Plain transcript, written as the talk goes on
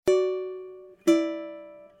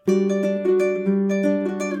Emily,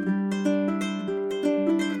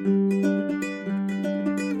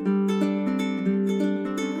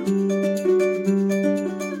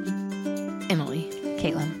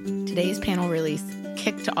 Caitlin, today's panel release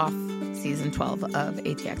kicked off season 12 of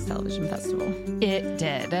ATX Television Festival. It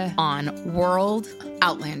did. On World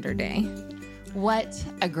Outlander Day. What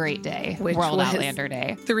a great day. Which World was Outlander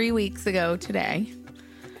Day. 3 weeks ago today.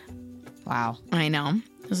 Wow. I know.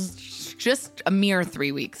 This is just a mere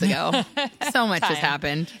 3 weeks ago. So much has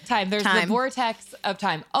happened. There's the vortex of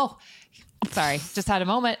time. Oh, sorry. Just had a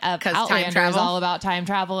moment of Outlander is all about time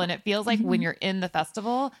travel. And it feels like when you're in the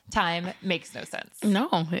festival, time makes no sense.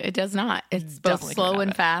 No, it does not. It's both slow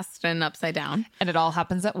and fast and upside down. And it all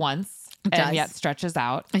happens at once. And yet stretches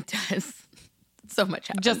out. It does. So much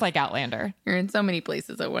happens. Just like Outlander. You're in so many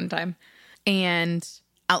places at one time. And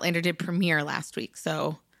Outlander did premiere last week.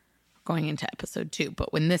 So going into episode 2.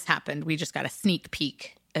 But when this happened, we just got a sneak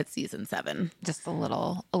peek at season 7. Just a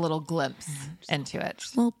little glimpse into it.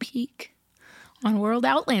 Just a little peek on World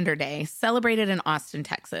Outlander Day, celebrated in Austin,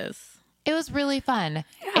 Texas. It was really fun.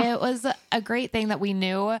 Yeah. It was a great thing that we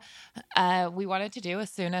knew we wanted to do as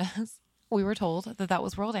soon as we were told that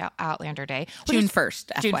was World Outlander Day. June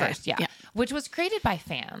 1st. June 1st, yeah. Which was created by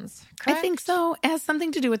fans, correct? I think so. It has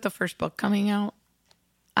something to do with the first book coming out.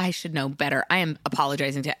 I should know better. I am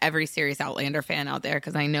apologizing to every serious Outlander fan out there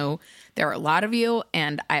because I know there are a lot of you,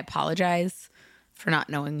 and I apologize for not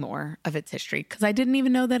knowing more of its history because I didn't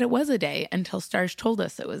even know that it was a day until Starz told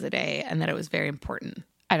us it was a day and that it was very important.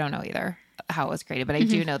 I don't know either how it was created, but I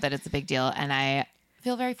do know that it's a big deal, and I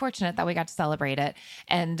feel very fortunate that we got to celebrate it.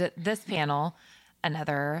 And this panel,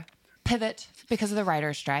 another pivot because of the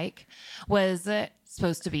writer's strike, was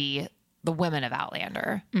supposed to be the women of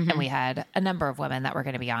Outlander. And we had a number of women that were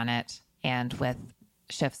going to be on it. And with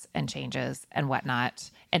shifts and changes and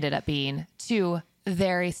whatnot, ended up being 2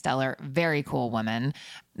 very stellar, very cool women,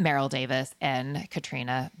 Meryl Davis and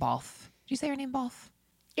Katrina Balfe. Did you say her name, Balfe?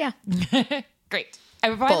 Yeah. Great.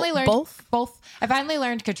 I finally learned both. I finally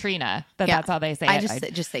learned Katrina. That's how they say it.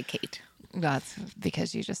 I just say Kate. That's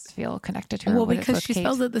because you just feel connected to her. Well, because she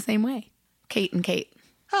spells it the same way. Kate and Kate.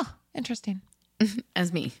 Oh, interesting.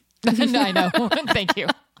 As me. No, I know. Thank you.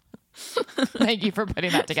 Thank you for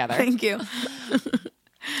putting that together. Thank you.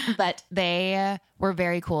 But they were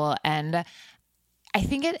very cool. And I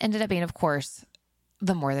think it ended up being, of course,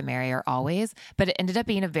 the more the merrier always, but it ended up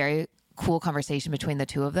being a very cool conversation between the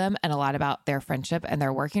 2 of them and a lot about their friendship and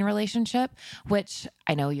their working relationship, which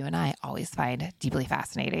I know you and I always find deeply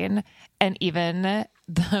fascinating. And even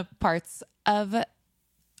the parts of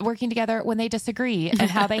working together when they disagree and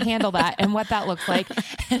how they handle that and what that looks like.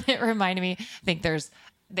 And it reminded me, I think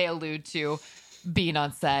they allude to being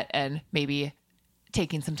on set and maybe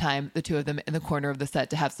taking some time, the 2 of them in the corner of the set,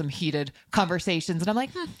 to have some heated conversations. And I'm like,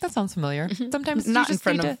 that sounds familiar. Sometimes not in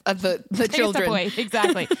front of the take children. A step away.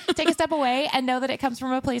 Exactly. Take a step away and know that it comes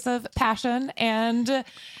from a place of passion and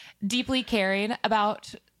deeply caring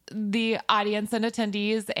about the audience and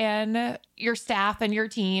attendees and your staff and your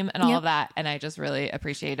team and all of that. And I just really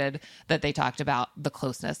appreciated that they talked about the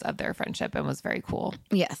closeness of their friendship and was very cool.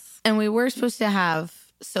 Yes. And we were supposed to have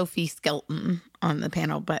Sophie Skelton on the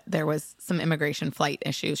panel, but there was some immigration flight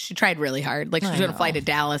issues. She tried really hard. Like, she was going to fly to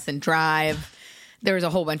Dallas and drive. There was a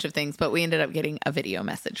whole bunch of things, but we ended up getting a video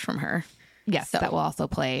message from her. Yes, that will also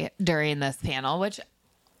play during this panel, which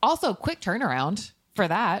also quick turnaround for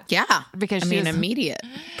that. Yeah. Because she's immediate,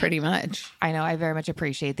 pretty much. I know. I very much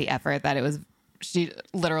appreciate the effort that it was. She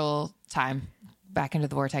literal time back into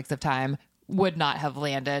the vortex of time would not have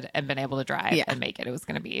landed and been able to drive and make it. It was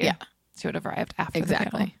going to be, she would have arrived after the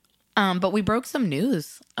panel. But we broke some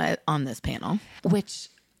news on this panel, which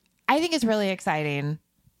I think is really exciting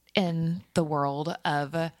in the world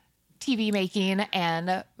of TV making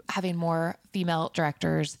and having more female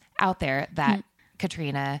directors out there that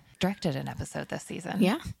Katrina directed an episode this season.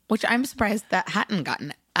 Yeah, which I'm surprised that hadn't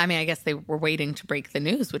gotten. I mean, I guess they were waiting to break the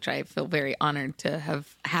news, which I feel very honored to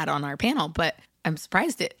have had on our panel, but I'm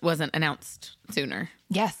surprised it wasn't announced sooner.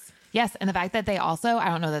 Yes. And the fact that they also, I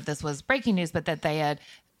don't know that this was breaking news, but that they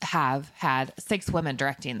have had 6 women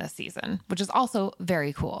directing this season, which is also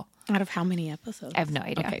very cool. Out of how many episodes? I have no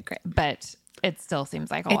idea. Okay, great. But it still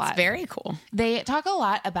seems like a lot. It's very cool. They talk a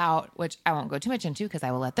lot about, which I won't go too much into because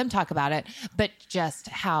I will let them talk about it, but just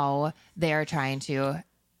how they are trying to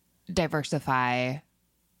diversify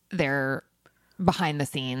their behind the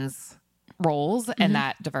scenes roles, and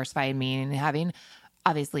that diversify meaning having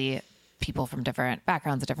obviously people from different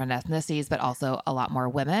backgrounds, different ethnicities, but also a lot more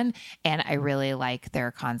women. And I really like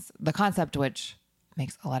their the concept, which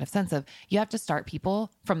makes a lot of sense of you have to start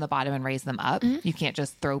people from the bottom and raise them up. You can't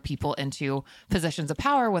just throw people into positions of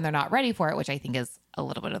power when they're not ready for it, which I think is a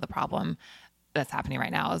little bit of the problem that's happening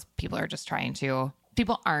right now is people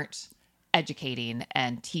aren't educating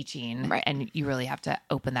and teaching, right. And you really have to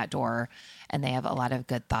open that door, and they have a lot of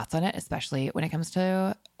good thoughts on it, especially when it comes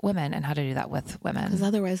to women and how to do that with women. Because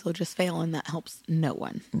otherwise they'll just fail, and that helps no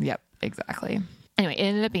one. Yep, exactly. Anyway, it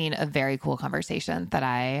ended up being a very cool conversation that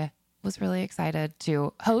I was really excited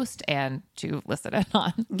to host and to listen in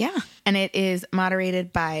on. Yeah. And it is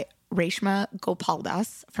moderated by Reshma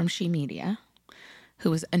Gopaldas from She Media, who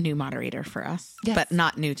was a new moderator for us, but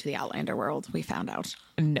not new to the Outlander world, we found out.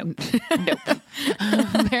 Nope.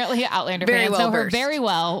 Apparently Outlander fans know her very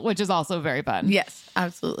well, which is also very fun. Yes,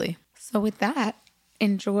 absolutely. So with that,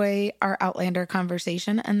 enjoy our Outlander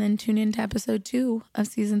conversation and then tune into episode 2 of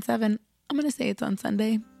season 7. I'm going to say it's on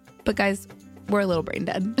Sunday, but guys, we're a little brain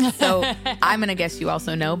dead. So I'm going to guess you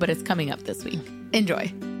also know, but it's coming up this week.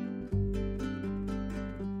 Enjoy.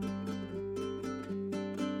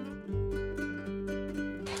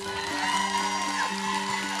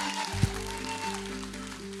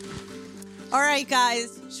 All right,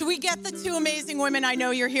 guys, should we get the 2 amazing women I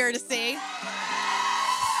know you're here to see?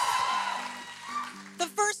 The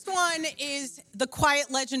first one is the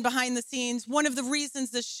quiet legend behind the scenes, one of the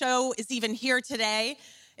reasons the show is even here today,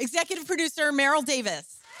 executive producer Meryl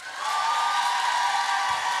Davis.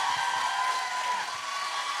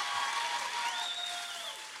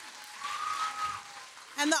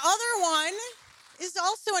 And the other one is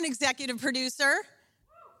also an executive producer,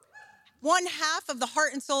 one half of the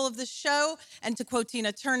heart and soul of the show, and to quote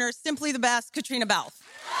Tina Turner, simply the best, Katrina Balfe.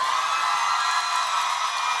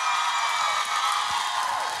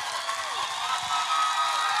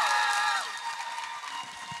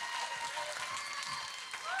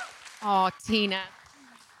 Oh, Tina.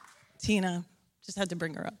 Tina, just had to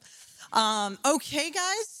bring her up. Okay,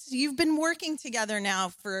 guys, you've been working together now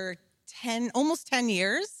for almost 10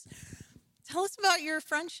 years. Tell us about your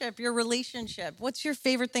friendship, your relationship. What's your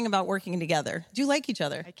favorite thing about working together? Do you like each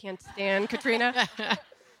other? I can't stand Katrina.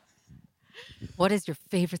 What is your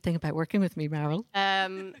favorite thing about working with me, Meryl?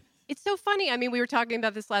 It's so funny. I mean, we were talking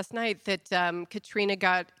about this last night that Katrina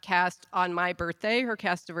got cast on my birthday, her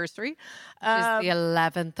cast-iversary. It's the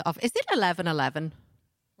 11th of... Is it 11/11?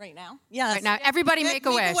 Right now? Yes. Right now. Everybody make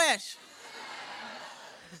a wish.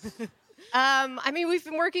 I mean, we've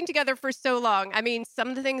been working together for so long. I mean, some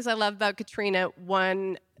of the things I love about Katrina,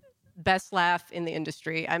 one, best laugh in the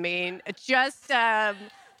industry. I mean, just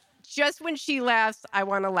when she laughs, I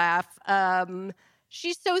want to laugh.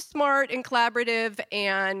 She's so smart and collaborative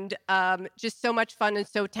and just so much fun and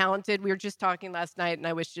so talented. We were just talking last night, and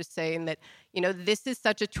I was just saying that, you know, this is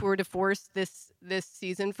such a tour de force this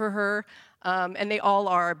season for her, and they all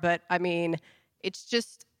are. But, I mean, it's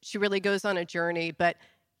just she really goes on a journey. But,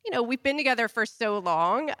 you know, we've been together for so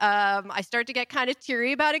long. I start to get kind of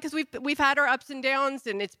teary about it because we've had our ups and downs,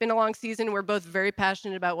 and it's been a long season. We're both very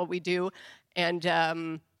passionate about what we do. And,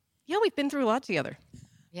 yeah, we've been through a lot together.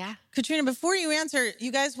 Yeah. Katrina, before you answer, you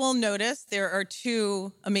guys will notice there are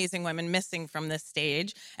 2 amazing women missing from this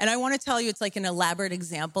stage. And I want to tell you, it's like an elaborate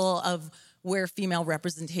example of where female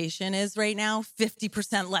representation is right now,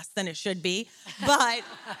 50% less than it should be. But,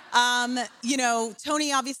 you know,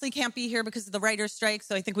 Tony obviously can't be here because of the writer's strike,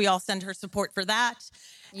 so I think we all send her support for that.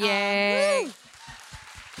 Yay.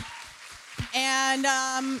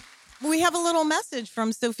 And we have a little message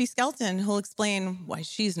from Sophie Skelton, who'll explain why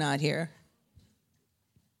she's not here.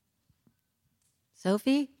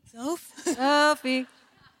 Sophie? Sophie.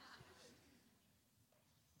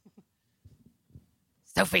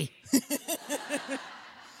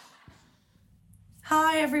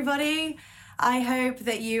 Hi, everybody. I hope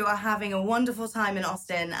that you are having a wonderful time in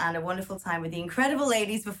Austin and a wonderful time with the incredible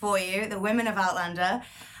ladies before you, the women of Outlander.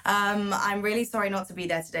 I'm really sorry not to be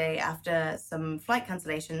there today after some flight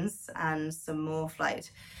cancellations and some more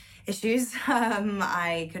flight issues.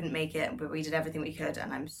 I couldn't make it, but we did everything we could,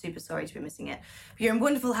 and I'm super sorry to be missing it. But you're in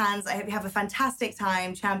wonderful hands. I hope you have a fantastic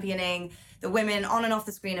time championing the women on and off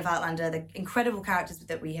the screen of Outlander, the incredible characters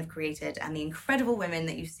that we have created, and the incredible women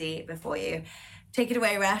that you see before you. Take it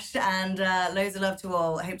away, Resh, and loads of love to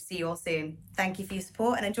all. I hope to see you all soon. Thank you for your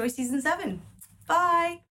support, and enjoy season 7.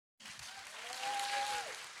 Bye.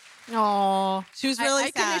 Aw. She was really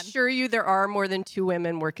I sad. can assure you there are more than 2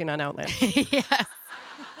 women working on Outlander. Yes.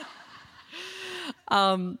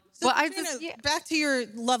 So, well, Katrina, back to your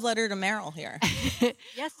love letter to Meryl here.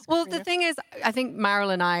 Yes. Well, the thing is, I think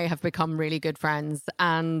Meryl and I have become really good friends.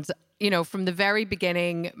 And, you know, from the very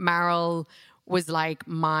beginning, Meryl was like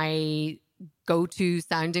my go-to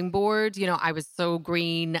sounding board. You know, I was so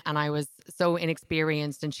green and I was so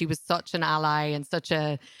inexperienced, and she was such an ally and such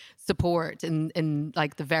a support in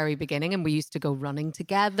like the very beginning. And we used to go running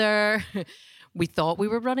together. We thought we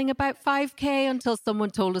were running about 5K until someone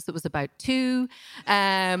told us it was about 2.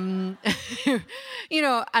 You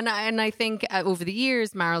know, and I think over the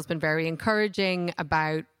years, Maryl's been very encouraging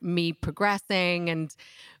about me progressing. And,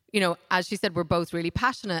 you know, as she said, we're both really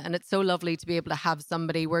passionate, and it's so lovely to be able to have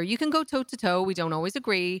somebody where you can go toe to toe. We don't always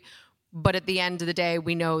agree, but at the end of the day,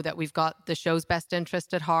 we know that we've got the show's best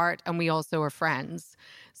interest at heart, and we also are friends.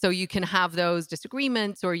 So you can have those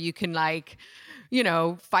disagreements, or you can, like, you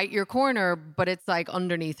know, fight your corner, but it's like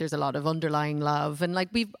underneath there's a lot of underlying love. And like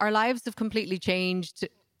our lives have completely changed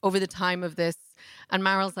over the time of this. And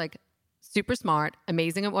Maryl's like super smart,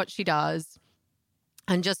 amazing at what she does,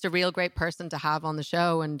 and just a real great person to have on the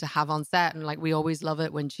show and to have on set. And like, we always love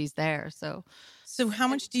it when she's there. So how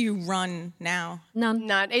much do you run now?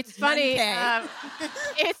 none. It's funny.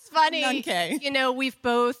 It's funny. None K. You know, we've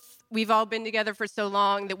all been together for so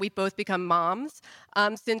long that we've both become moms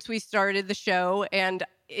since we started the show. And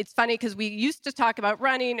it's funny because we used to talk about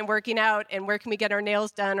running and working out and where can we get our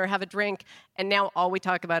nails done or have a drink. And now all we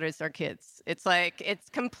talk about is our kids. It's like, it's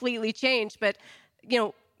completely changed. But, you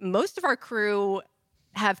know, most of our crew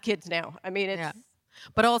have kids now. I mean, it's... Yeah.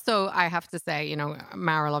 But also, I have to say, you know,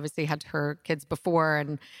 Meryl obviously had her kids before,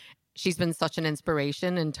 and she's been such an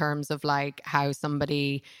inspiration in terms of like how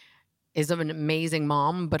somebody is an amazing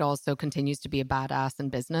mom, but also continues to be a badass in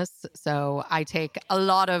business. So I take a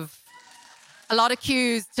lot of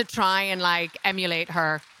cues to try and like emulate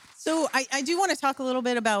her. So I do want to talk a little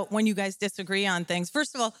bit about when you guys disagree on things.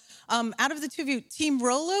 First of all, out of the two of you, Team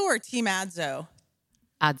Rolo or Team Adzo?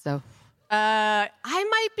 Adzo. I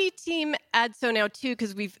might be Team Adso now too,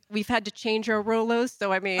 because we've had to change our Rolos.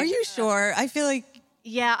 So I mean, Are you sure? I feel like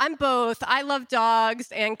yeah, I'm both. I love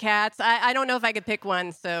dogs and cats. I don't know if I could pick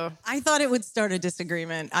one. So I thought it would start a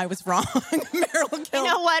disagreement. I was wrong. Meryl killed. you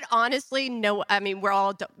know what? Honestly, no. I mean, we're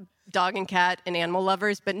all dog and cat and animal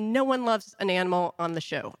lovers, but no one loves an animal on the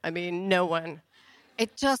show. I mean, no one.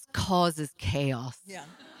 It just causes chaos. Yeah.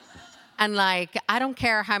 And like, I don't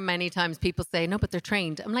care how many times people say, no, but they're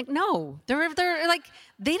trained. I'm like, no, they're like,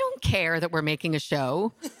 they don't care that we're making a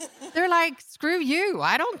show. They're like, screw you.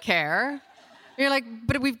 I don't care. You're like,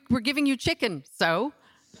 but we're giving you chicken. So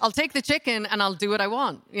I'll take the chicken and I'll do what I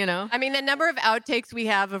want, you know? I mean, the number of outtakes we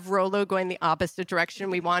have of Rolo going the opposite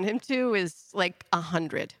direction we want him to is like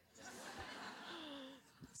 100.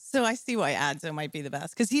 So I see why Adzo might be the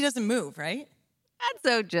best, because he doesn't move, right?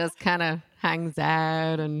 Adzo just kind of hangs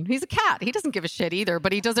out, and he's a cat. He doesn't give a shit either,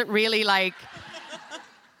 but he doesn't really like,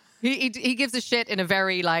 he gives a shit in a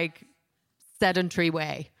very like sedentary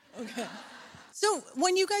way. Okay. So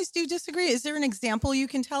when you guys do disagree, is there an example you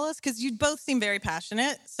can tell us? Because you both seem very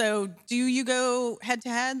passionate. So do you go head to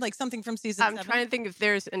head, like something from season 7? I'm trying to think if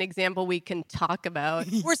there's an example we can talk about.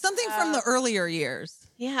 Or something from the earlier years.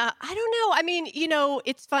 Yeah, I don't know. I mean, you know,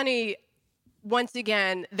 it's funny. Once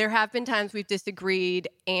again, there have been times we've disagreed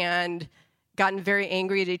and gotten very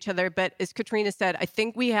angry at each other. But as Katrina said, I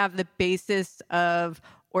think we have the basis of,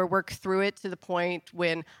 or work through it to the point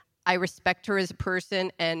when I respect her as a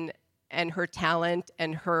person and her talent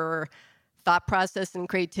and her thought process and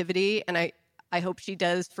creativity. And I hope she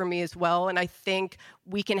does for me as well. And I think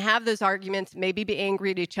we can have those arguments, maybe be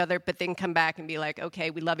angry at each other, but then come back and be like, okay,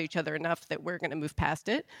 we love each other enough that we're going to move past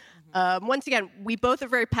it. Once again, we both are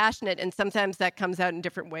very passionate, and sometimes that comes out in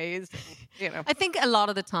different ways. You know, I think a lot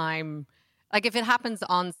of the time, like if it happens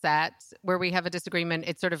on set where we have a disagreement,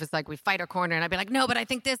 it sort of is like we fight our corner, and I'd be like, no, but I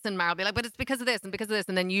think this, and Mara will be like, but it's because of this and because of this.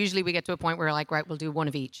 And then usually we get to a point where we're like, right, we'll do one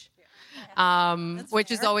of each.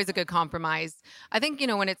 Which is always a good compromise. I think, you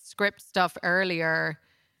know, when it's script stuff earlier,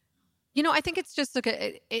 you know, I think it's just like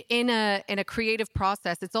in a creative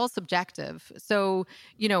process, it's all subjective. So,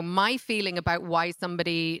 you know, my feeling about why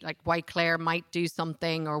somebody, like why Claire might do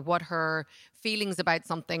something or what her feelings about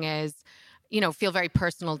something is, you know, feel very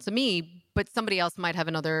personal to me, but somebody else might have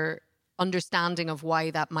another understanding of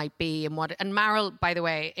why that might be. And Meryl, by the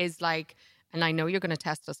way, is like, and I know you're going to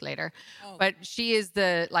test us later, but she is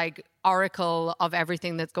the like oracle of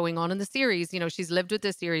everything that's going on in the series. You know, she's lived with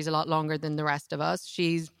this series a lot longer than the rest of us.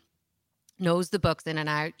 She knows the books in and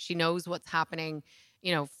out. She knows what's happening,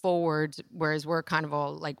 you know, forward, whereas we're kind of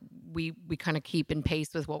all like, we kind of keep in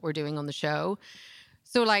pace with what we're doing on the show.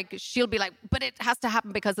 So like, she'll be like, but it has to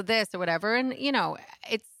happen because of this or whatever. And, you know,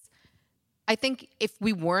 I think if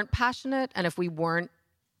we weren't passionate and if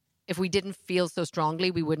we didn't feel so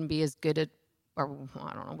strongly, we wouldn't be as good at or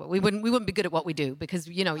I don't know, but we wouldn't be good at what we do because,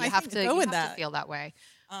 you know, you have to feel that way.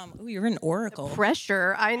 You're an oracle.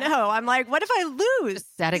 Pressure. I know. I'm like, what if I lose?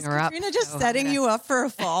 Just setting her up. Katrina just setting you up for a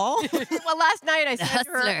fall? Well, last night I said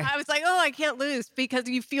to her, Hustler. I was like, oh, I can't lose because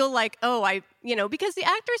you feel like, because the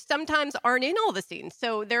actors sometimes aren't in all the scenes.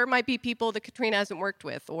 So there might be people that Katrina hasn't worked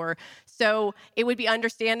with, so it would be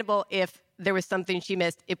understandable if there was something she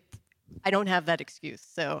missed. If I don't have that excuse.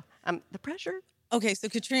 So the pressure. Okay, so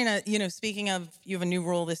Katrina, speaking of, you have a new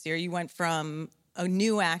role this year. You went from a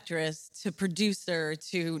new actress to producer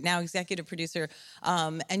to now executive producer,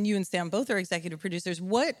 and you and Sam both are executive producers.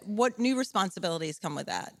 What new responsibilities come with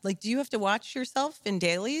that? Like, do you have to watch yourself in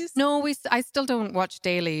dailies? No, I still don't watch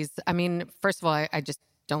dailies. I mean, first of all, I just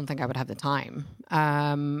don't think I would have the time.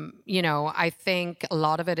 I think a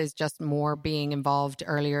lot of it is just more being involved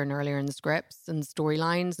earlier and earlier in the scripts and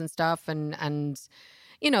storylines and stuff, and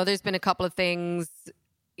there's been a couple of things,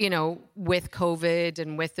 with COVID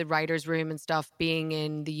and with the writer's room and stuff being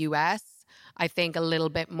in the US, I think a little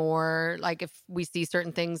bit more like if we see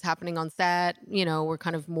certain things happening on set, we're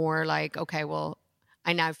kind of more like, okay, well,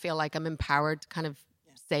 I now feel like I'm empowered to kind of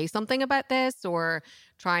say something about this or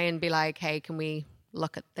try and be like, hey, can we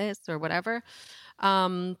look at this or whatever?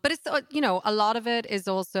 But it's, a lot of it is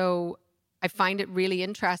also, I find it really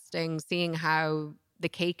interesting seeing how the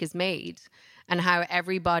cake is made and how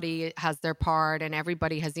everybody has their part and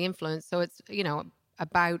everybody has the influence. So it's,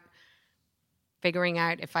 about figuring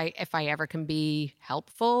out if I ever can be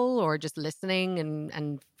helpful or just listening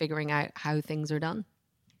and figuring out how things are done.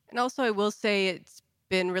 And also I will say it's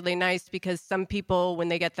been really nice because some people, when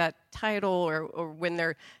they get that title or when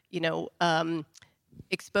they're,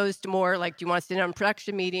 exposed to more, like, do you want to sit on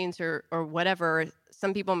production meetings or whatever,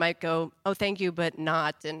 some people might go, oh, thank you, but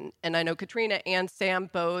not. And I know Katrina and Sam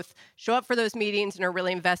both show up for those meetings and are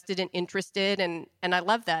really invested and interested. And I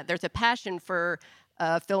love that. There's a passion for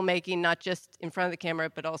filmmaking, not just in front of the camera,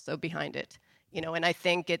 but also behind it. And I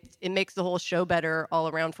think it makes the whole show better all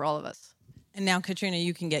around for all of us. And now, Katrina,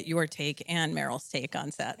 you can get your take and Meryl's take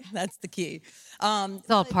on set. That's the key. It's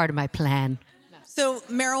all part of my plan. So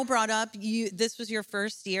Meryl brought up this was your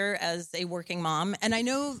first year as a working mom. And I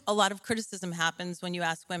know a lot of criticism happens when you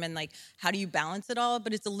ask women, like, how do you balance it all?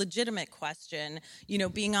 But it's a legitimate question.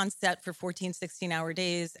 Being on set for 14, 16-hour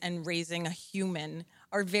days and raising a human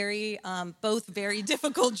are both very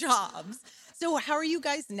difficult jobs. So how are you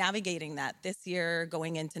guys navigating that this year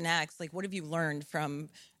going into next? Like, what have you learned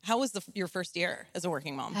how was your first year as a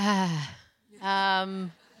working mom?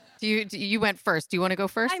 You went first. Do you want to go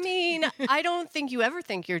first? I mean, I don't think you ever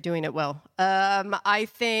think you're doing it well. I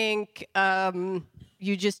think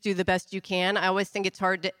you just do the best you can. I always think it's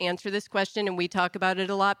hard to answer this question, and we talk about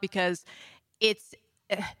it a lot because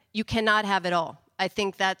you cannot have it all. I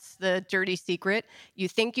think that's the dirty secret. You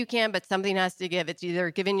think you can, but something has to give. It's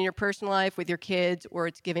either giving in your personal life with your kids or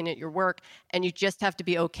it's giving it your work, and you just have to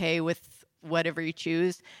be okay with whatever you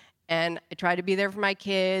choose. And I try to be there for my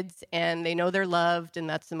kids, and they know they're loved, and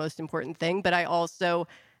that's the most important thing. But I also,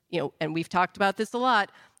 and we've talked about this a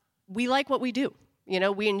lot, we like what we do.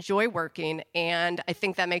 We enjoy working, and I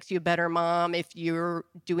think that makes you a better mom if you're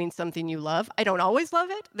doing something you love. I don't always love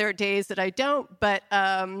it. There are days that I don't, but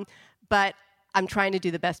I'm trying to do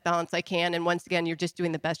the best balance I can. And once again, you're just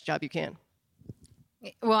doing the best job you can.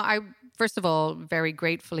 Well, I, first of all, very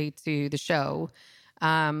gratefully to the show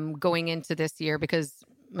going into this year because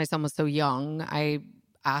my son was so young, I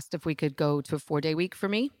asked if we could go to a 4-day week for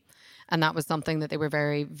me. And that was something that they were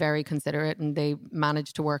very, very considerate and they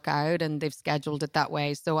managed to work out and they've scheduled it that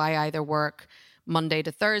way. So I either work Monday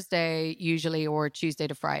to Thursday usually or Tuesday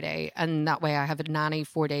to Friday. And that way I have a nanny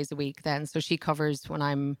 4 days a week then. So she covers when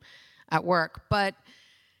I'm at work. But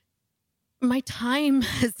my time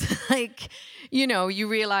is like, you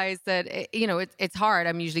realize that, it's hard.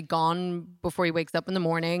 I'm usually gone before he wakes up in the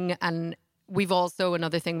morning. And we've also,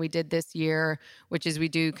 another thing we did this year, which is we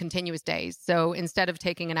do continuous days. So instead of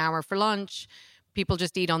taking an hour for lunch, people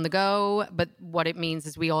just eat on the go. But what it means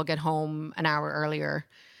is we all get home an hour earlier.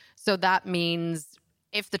 So that means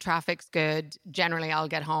if the traffic's good, generally I'll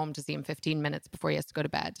get home to see him 15 minutes before he has to go to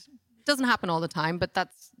bed. It doesn't happen all the time, but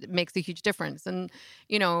it makes a huge difference. And,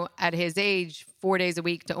 at his age, 4 days a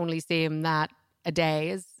week to only see him that a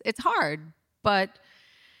day it's hard. But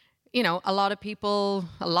a lot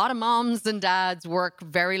of moms and dads work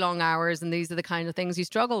very long hours, and these are the kind of things you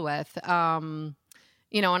struggle with. And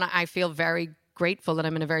I feel very grateful that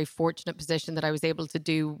I'm in a very fortunate position that I was able to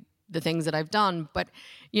do the things that I've done. But,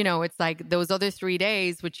 it's like those other 3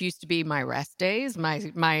 days, which used to be my rest days,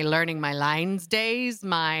 my learning my lines days,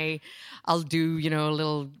 I'll do, a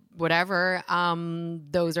little whatever,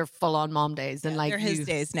 those are full on mom days. And like they're his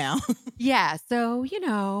days now. Yeah. So,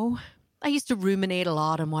 I used to ruminate a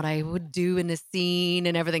lot on what I would do in the scene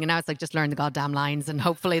and everything. And now it's like, just learn the goddamn lines and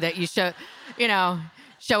hopefully that you show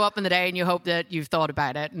up in the day and you hope that you've thought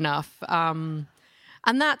about it enough. And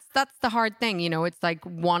that's the hard thing. It's like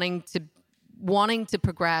wanting to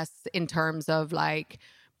progress in terms of like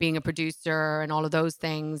being a producer and all of those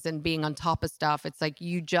things and being on top of stuff. It's like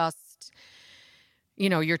you just,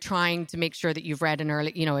 you're trying to make sure that you've read an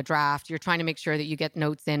early, a draft. You're trying to make sure that you get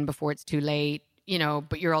notes in before it's too late.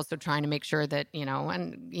 But you're also trying to make sure that,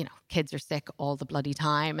 kids are sick all the bloody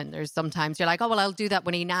time. And there's sometimes you're like, oh, well, I'll do that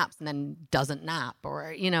when he naps and then doesn't nap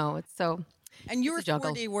or, it's so. And your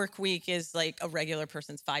 4-day work week is like a regular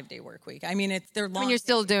person's 5-day work week. I mean, they're long. You're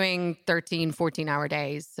still doing 13, 14-hour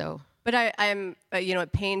days. So. But I'm,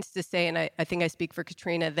 it pains to say, and I think I speak for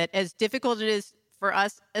Katrina, that as difficult it is for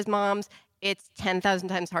us as moms, it's 10,000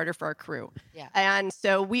 times harder for our crew. Yeah. And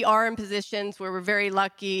so we are in positions where we're very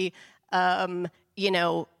lucky. So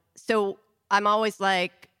I'm always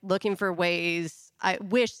like looking for ways. I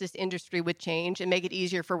wish this industry would change and make it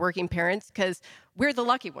easier for working parents because we're the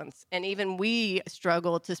lucky ones. And even we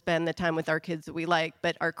struggle to spend the time with our kids that we like,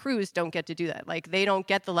 but our crews don't get to do that. Like they don't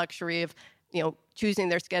get the luxury of, choosing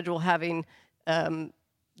their schedule, having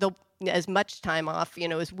as much time off,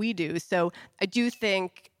 as we do. So I do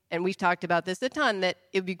think, and we've talked about this a ton, that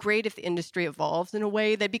it would be great if the industry evolves in a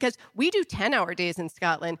way that, because we do 10-hour days in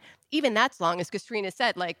Scotland, even that's long, as Katrina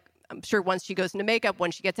said, like, I'm sure once she goes into makeup,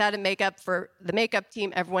 when she gets out of makeup for the makeup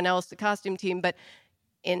team, everyone else, the costume team, but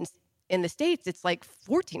in the States, it's like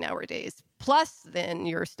 14-hour days plus then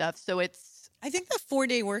your stuff. So I think the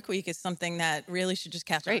 4-day work week is something that really should just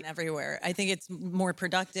catch on everywhere. I think it's more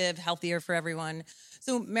productive, healthier for everyone.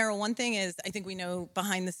 So Meryl, one thing is, I think we know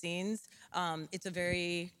behind the scenes, it's a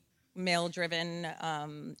very male-driven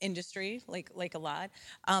industry, like a lot.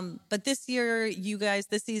 But this year,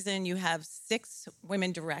 this season, you have 6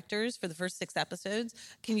 women directors for the first 6 episodes.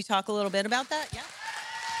 Can you talk a little bit about that? Yeah.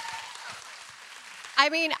 I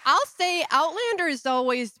mean, I'll say Outlander has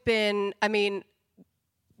always been,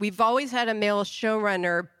 we've always had a male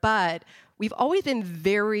showrunner, but we've always been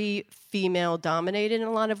very female-dominated in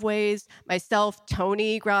a lot of ways. Myself,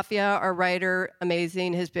 Tony Graffia, our writer,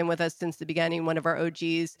 amazing, has been with us since the beginning, one of our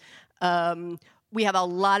OGs. We have a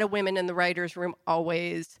lot of women in the writer's room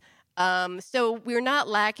always. So we're not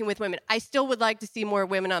lacking with women. I still would like to see more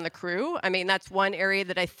women on the crew. That's one area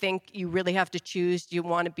that I think you really have to choose. Do you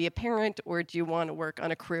want to be a parent or do you want to work on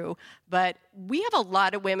a crew? But we have a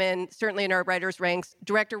lot of women, certainly in our writers' ranks,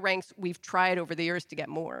 director ranks. We've tried over the years to get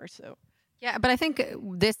more, so... Yeah, but I think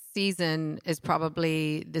this season is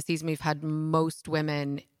probably the season we've had most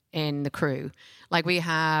women in the crew. Like we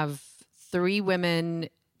have 3 women,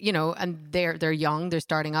 and they're young, they're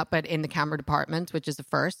starting up, but in the camera department, which is the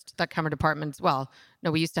first. That camera department,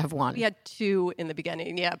 we used to have 1. We had 2 in the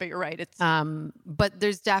beginning, yeah, but you're right. It's but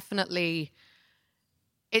there's definitely,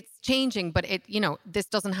 it's changing, but this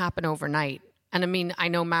doesn't happen overnight. And I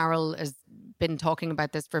know Meryl has been talking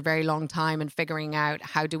about this for a very long time and figuring out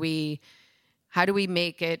how do we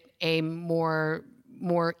make it a more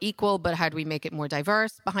equal, but how do we make it more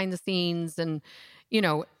diverse behind the scenes? And,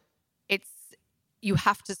 you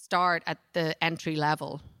have to start at the entry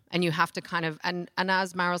level and you have to kind of, and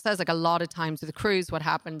as Meryl says, like a lot of times with the crews, what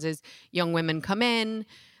happens is young women come in,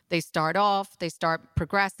 they start off, they start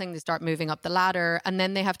progressing, they start moving up the ladder, and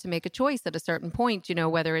then they have to make a choice at a certain point,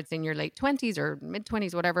 whether it's in your late 20s or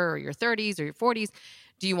mid-20s, whatever, or your 30s or your 40s.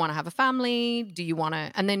 Do you want to have a family? Do you want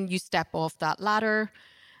to... And then you step off that ladder.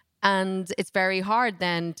 And it's very hard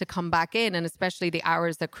then to come back in. And especially the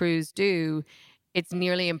hours that crews do, it's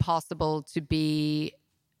nearly impossible to be,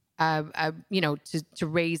 to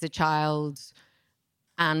raise a child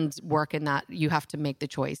and work in that. You have to make the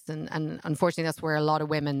choice. And unfortunately, that's where a lot of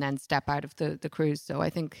women then step out of the crews. So I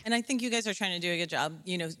think... And I think you guys are trying to do a good job.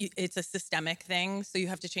 It's a systemic thing. So you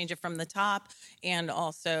have to change it from the top and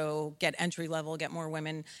also get entry level, get more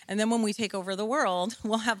women. And then when we take over the world,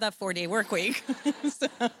 we'll have that 4-day work week. So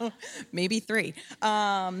maybe 3.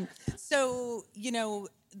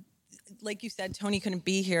 Like you said, Tony couldn't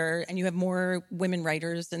be here, and you have more women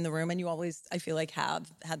writers in the room, and you always, I feel like,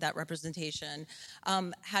 have had that representation.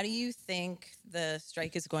 How do you think the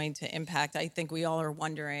strike is going to impact? I think we all are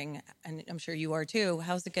wondering, and I'm sure you are too,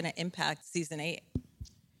 how's it going to impact season 8?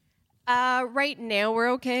 Right now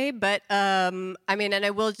we're okay, but and I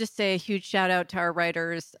will just say a huge shout out to our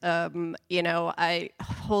writers. I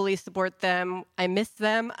wholly support them. I miss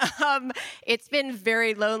them. It's been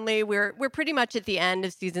very lonely. We're pretty much at the end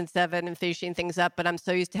of season 7 and finishing things up, but I'm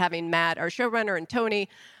so used to having Matt, our showrunner, and Tony,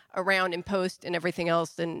 around in post and everything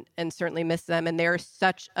else, and certainly miss them. And they're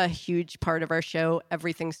such a huge part of our show.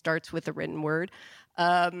 Everything starts with a written word.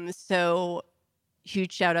 So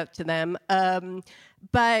huge shout out to them.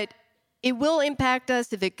 But it will impact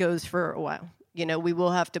us if it goes for a while. You know, we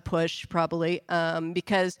will have to push probably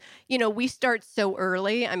because, you know, we start so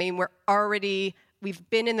early. I mean, we've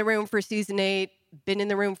been in the room for season 8, been in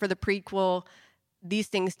the room for the prequel. These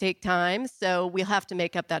things take time, so we'll have to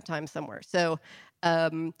make up that time somewhere. So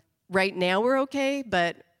right now we're okay,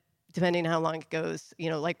 but depending on how long it goes, you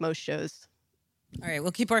know, like most shows. All right,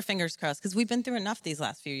 we'll keep our fingers crossed because we've been through enough these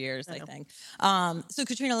last few years, I think. So,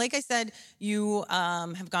 Katrina, like I said, you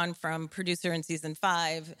have gone from producer in season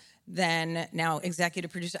 5, then now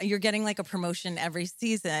executive producer. You're getting like a promotion every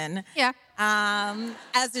season. Yeah.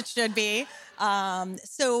 As it should be.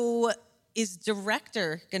 So, is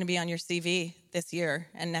director going to be on your CV this year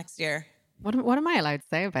and next year? What am I allowed to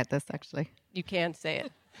say about this, actually? You can say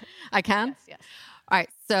it. I can? Yes. All right,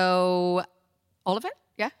 so all of it?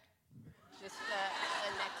 Yeah? Just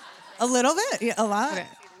A little bit? Yeah, a lot? Okay.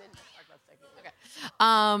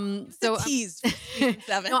 So tease for season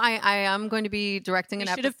 7. No, I am going to be directing an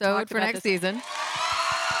should have episode talked for about next this. season.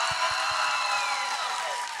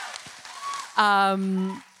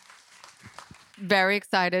 Very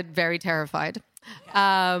excited, very terrified.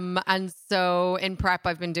 And so in prep,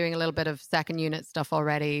 I've been doing a little bit of second unit stuff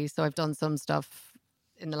already. So I've done some stuff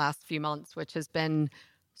in the last few months, which has been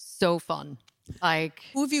so fun. Like,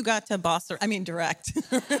 Who have you got to boss or, I mean, direct?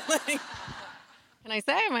 Like, can I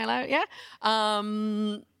say? Am I allowed? Yeah.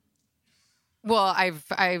 Well,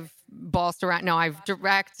 I've bossed around. No, I've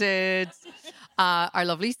directed our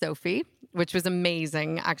lovely Sophie, which was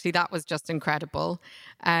amazing. Actually, that was just incredible.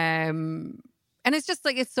 And it's just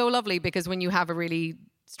like, it's so lovely because when you have a really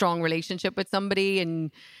strong relationship with somebody and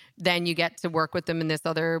then you get to work with them in this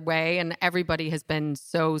other way, and everybody has been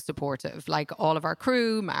so supportive, like all of our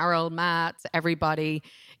crew, Meryl, Matt, everybody,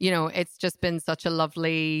 you know, it's just been such a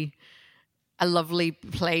lovely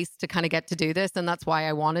place to kind of get to do this. And that's why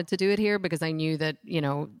I wanted to do it here, because I knew that, you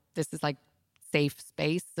know, this is like safe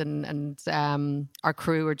space and our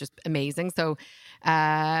crew are just amazing. So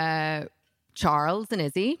Charles and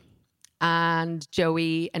Izzy and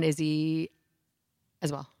Joey and Izzy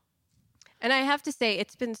as well. And I have to say,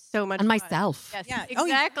 it's been so much And fun. myself. Yes, Yeah.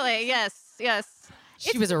 exactly. Yes.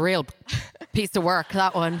 She was a real piece of work,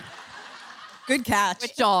 that one. good catch.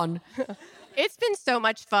 With John. It's been so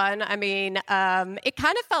much fun. I mean, it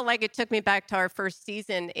kind of felt like it took me back to our first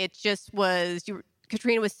season. It just was,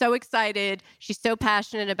 Katrina was so excited. She's so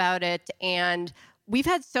passionate about it. And we've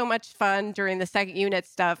had so much fun during the second unit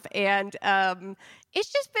stuff. And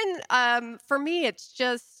it's just been, for me, it's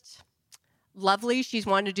just lovely. She's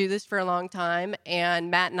wanted to do this for a long time.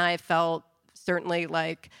 And Matt and I felt certainly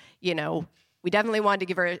like, you know, we definitely wanted to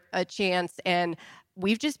give her a chance. And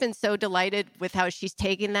we've just been so delighted with how she's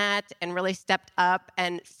taken that and really stepped up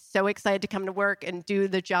and so excited to come to work and do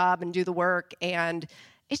the job and do the work. And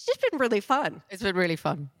it's just been really fun. It's been really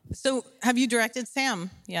fun. So have you directed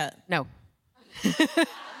Sam yet? No.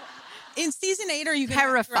 In season 8, are you going to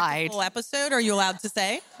direct Terrified. a full episode? Are you allowed to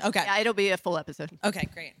say? Okay. Yeah, it'll be a full episode. Okay,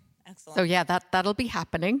 great. Excellent. So yeah, that'll be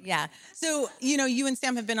happening. Yeah. So, you know, you and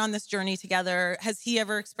Sam have been on this journey together. Has he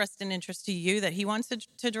ever expressed an interest to you that he wants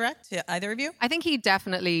to direct, to either of you? I think he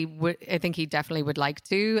definitely would. I think he definitely would like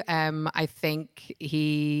to. I think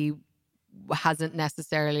he hasn't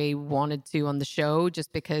necessarily wanted to on the show,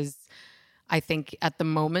 just because I think at the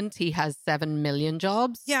moment he has 7 million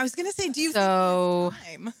jobs. Yeah, I was going to say, do you So- think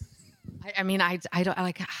he has time? I mean, I don't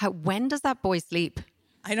like how. When does that boy sleep?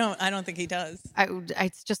 I don't think he does.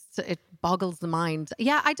 It's just, it boggles the mind.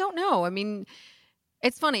 Yeah, I don't know. I mean,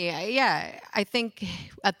 it's funny. Yeah, I think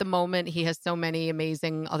at the moment he has so many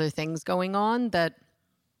amazing other things going on that,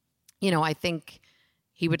 you know, I think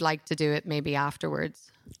he would like to do it maybe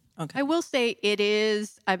afterwards. Okay. I will say it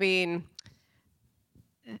is, I mean,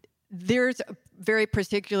 there's very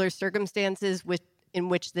particular circumstances in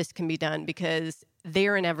which this can be done because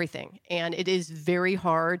they're in everything. And it is very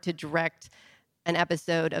hard to direct an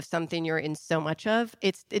episode of something you're in so much of.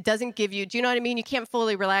 It doesn't give you, do you know what I mean? You can't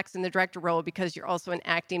fully relax in the director role because you're also in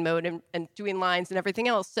acting mode and doing lines and everything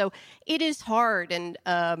else. So it is hard. And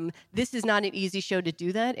this is not an easy show to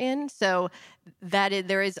do that in. So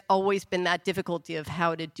there has always been that difficulty of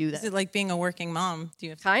how to do Is that. it like being a working mom? Do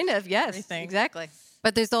you have Kind of, yes. Everything. Exactly.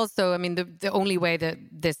 But there's also, I mean, the only way that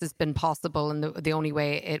this has been possible and the only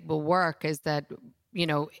way it will work is that, you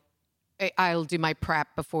know, I'll do my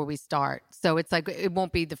prep before we start. So it's like, it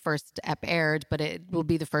won't be the first ep aired, but it will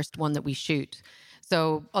be the first one that we shoot.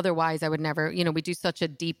 So otherwise I would never, you know, we do such a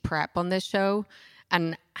deep prep on this show.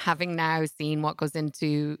 And having now seen what goes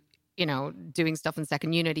into, you know, doing stuff in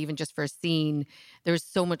second unit, even just for a scene, there's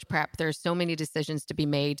so much prep. There's so many decisions to be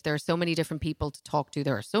made. There are so many different people to talk to.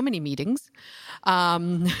 There are so many meetings,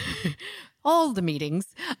 all the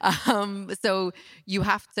meetings. So you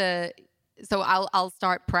have to, so I'll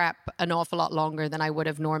start prep an awful lot longer than I would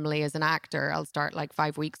have normally as an actor. I'll start like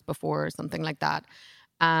 5 weeks before or something like that.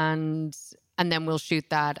 And then we'll shoot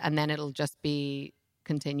that. And then it'll just be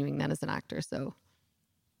continuing then as an actor. So,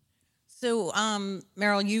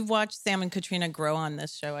 Meryl, you've watched Sam and Katrina grow on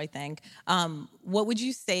this show, I think. What would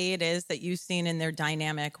you say it is that you've seen in their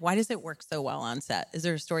dynamic? Why does it work so well on set? Is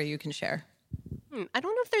there a story you can share? I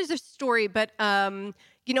don't know if there's a story, but,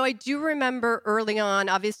 you know, I do remember early on,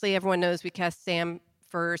 obviously everyone knows we cast Sam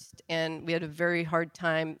first, and we had a very hard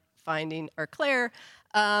time finding our Claire.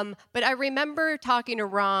 But I remember talking to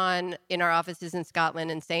Ron in our offices in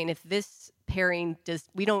Scotland and saying, if this pairing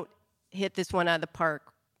we don't hit this one out of the park,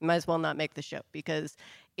 might as well not make the show because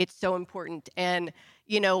it's so important. And,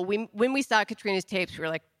 you know, when we saw Katrina's tapes, we were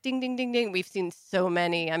like, ding, ding, ding, ding. We've seen so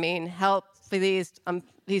many. I mean, help, please.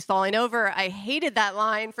 He's falling over. I hated that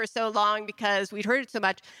line for so long because we'd heard it so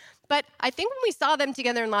much. But I think when we saw them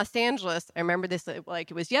together in Los Angeles, I remember this like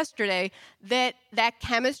it was yesterday, that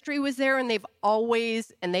chemistry was there, and they've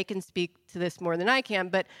always, and they can speak to this more than I can,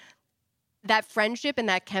 but that friendship and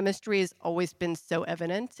that chemistry has always been so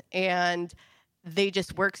evident. And they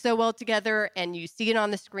just work so well together, and you see it on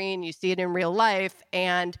the screen, you see it in real life,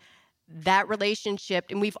 and that relationship,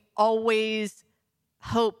 and we've always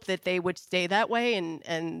hoped that they would stay that way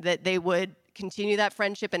and that they would continue that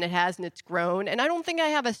friendship, and it has, and it's grown. And I don't think I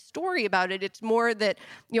have a story about it. It's more that,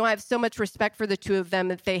 you know, I have so much respect for the two of them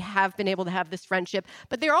that they have been able to have this friendship,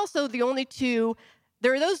 but they're also the only two.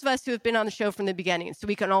 There are those of us who have been on the show from the beginning, so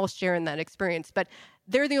we can all share in that experience, but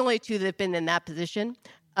they're the only two that have been in that position.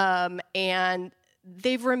 And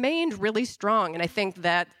they've remained really strong. And I think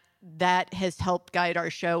that has helped guide our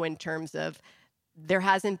show in terms of there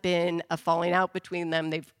hasn't been a falling out between them.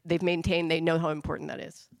 They've maintained, they know how important that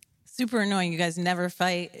is. Super annoying. You guys never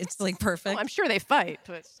fight. It's like perfect. Oh, I'm sure they fight.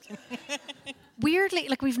 But weirdly,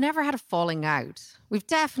 like we've never had a falling out. We've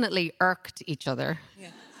definitely irked each other.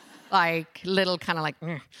 Yeah. Like little kind of like,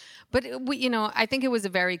 but we, you know, I think it was a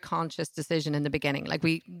very conscious decision in the beginning. Like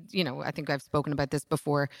we, you know, I think I've spoken about this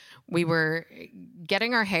before. We were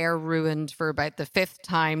getting our hair ruined for about the 5th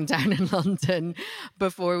time down in London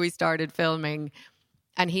before we started filming.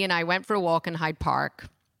 And he and I went for a walk in Hyde Park,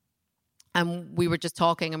 and we were just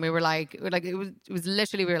talking, and we were like it was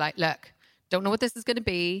literally, we were like, look, don't know what this is going to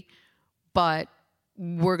be, but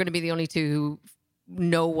we're going to be the only two who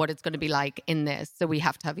know what it's going to be like in this, so we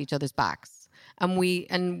have to have each other's backs. And we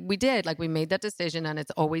did, like we made that decision, and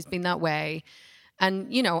it's always been that way.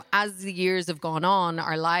 And you know, as the years have gone on,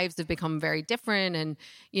 our lives have become very different, and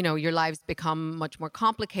you know, your lives become much more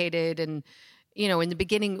complicated. And you know, in the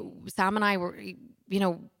beginning, Sam and I were, you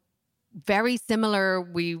know, very similar.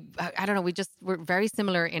 I don't know, we're very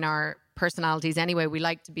similar in our personalities anyway. We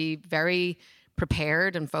like to be very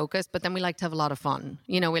prepared and focused, but then we like to have a lot of fun.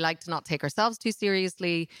 You know, we like to not take ourselves too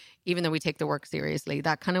seriously, even though we take the work seriously,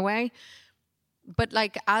 that kind of way. But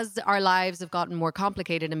like, as our lives have gotten more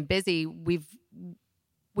complicated and busy, we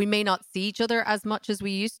may not see each other as much as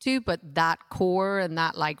we used to, but that core and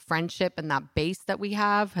that like friendship and that base that we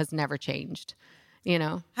have has never changed, you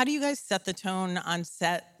know? How do you guys set the tone on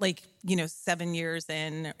set? Like, you know, 7 years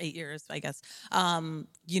in, 8 years, I guess,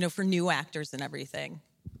 you know, for new actors and everything.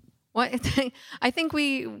 Well, I think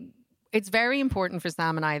it's very important for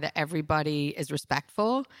Sam and I that everybody is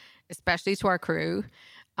respectful, especially to our crew,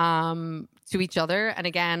 to each other. And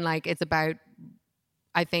again, like it's about,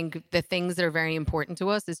 I think the things that are very important to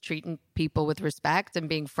us is treating people with respect and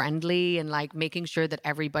being friendly and like making sure that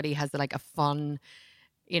everybody has like a fun,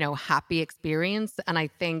 you know, happy experience. And I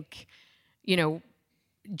think, you know,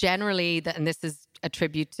 generally, and this is a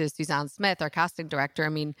tribute to Suzanne Smith, our casting director, I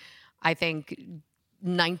mean, I think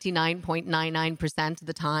 99.99% of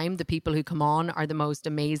the time, the people who come on are the most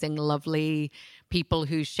amazing, lovely people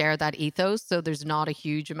who share that ethos. So there's not a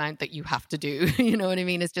huge amount that you have to do. You know what I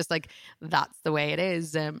mean? It's just like, that's the way it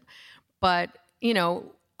is. But, you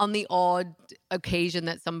know, on the odd occasion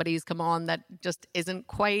that somebody's come on that just isn't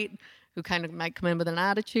quite, who kind of might come in with an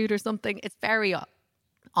attitude or something, it's very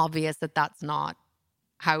obvious that that's not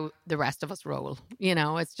how the rest of us roll. You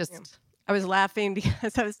know, it's just... Yeah. I was laughing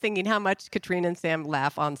because I was thinking how much Katrina and Sam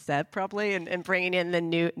laugh on set probably and bringing in the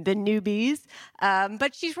newbies.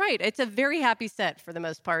 But she's right. It's a very happy set for the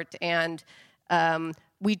most part. And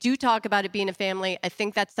we do talk about it being a family. I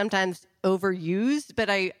think that's sometimes overused, but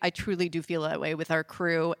I truly do feel that way with our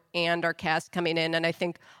crew and our cast coming in. And I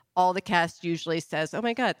think all the cast usually says, "Oh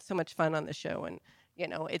my God, so much fun on the show," and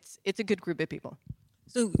it's a good group of people.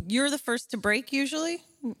 So you're the first to break usually?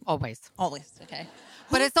 Always. Always. Okay.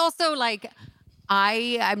 But it's also like,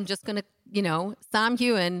 I'm just going to, Sam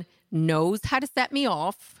Heughan knows how to set me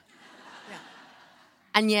off. Yeah.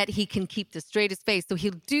 And yet he can keep the straightest face. So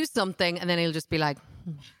he'll do something and then he'll just be like,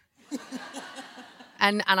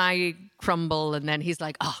 and I crumble. And then he's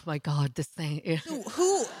like, oh my God, this thing.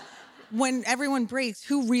 So when everyone breaks,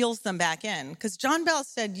 who reels them back in? Because John Bell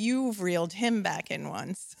said you've reeled him back in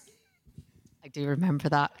once. I do remember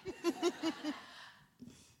that.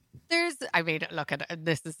 Look at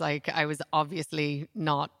this is like, I was obviously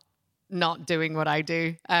not doing what I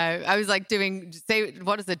do. I was like do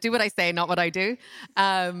what I say, not what I do.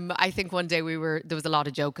 I think one day there was a lot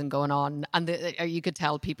of joking going on, and you could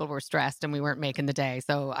tell people were stressed and we weren't making the day.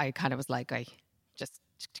 So I kind of was like,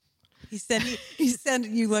 He said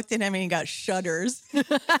you looked at him and he got shudders.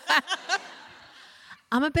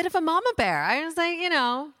 I'm a bit of a mama bear. I was like,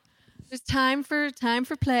 there's time for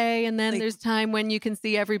play, and then there's time when you can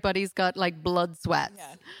see everybody's got like blood sweats.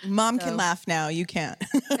 Yeah. Mom can laugh now, you can't.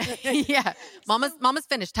 Yeah, mama's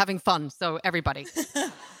finished having fun, so everybody.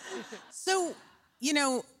 So,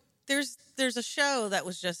 there's a show that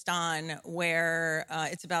was just on where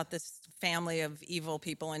it's about this family of evil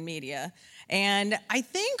people in media, and I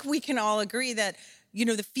think we can all agree that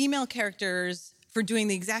the female characters, for doing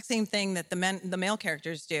the exact same thing that the male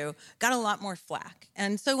characters do, got a lot more flack.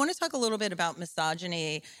 And so I want to talk a little bit about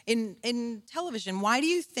misogyny in television. Why do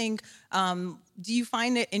you think, do you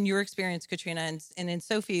find it in your experience, Katrina, and in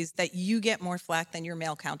Sophie's, that you get more flack than your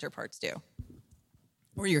male counterparts do?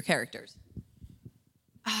 Or your characters?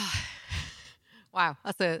 Wow.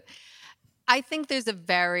 I think there's a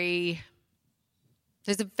very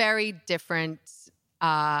different,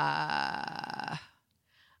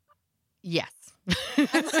 yes.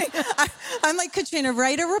 I'm like, Katrina,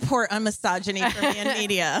 write a report on misogyny for me in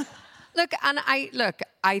media.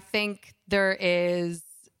 I think there is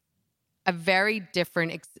a very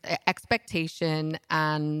different expectation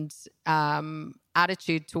and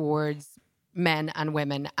attitude towards men and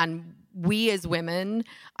women. And we as women,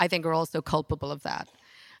 I think, are also culpable of that.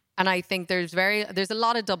 And I think there's a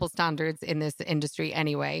lot of double standards in this industry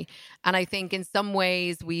anyway. And I think in some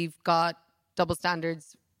ways we've got double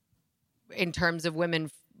standards in terms of women,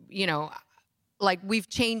 like we've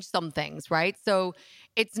changed some things, right? So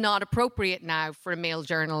it's not appropriate now for a male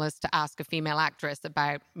journalist to ask a female actress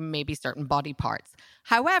about maybe certain body parts.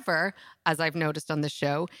 However, as I've noticed on the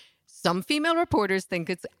show, some female reporters think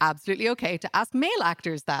it's absolutely okay to ask male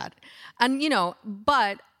actors that. And,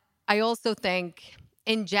 but I also think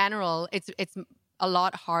in general, it's a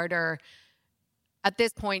lot harder. At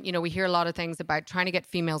this point, we hear a lot of things about trying to get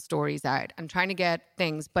female stories out and trying to get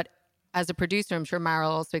things, but as a producer, I'm sure Meryl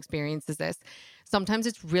also experiences this. Sometimes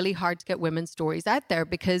it's really hard to get women's stories out there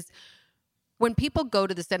because when people go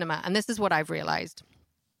to the cinema, and this is what I've realized,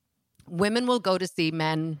 women will go to see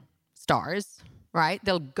men stars, right?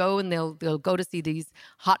 They'll go and they'll go to see these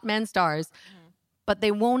hot men stars, but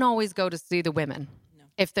they won't always go to see the women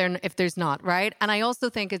if there's not, right? And I also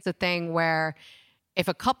think it's a thing where if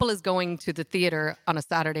a couple is going to the theater on a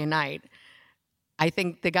Saturday night, I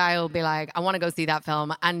think the guy will be like, I want to go see that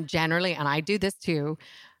film. And generally, and I do this too,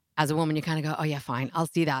 as a woman, you kind of go, oh yeah, fine, I'll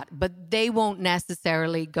see that. But they won't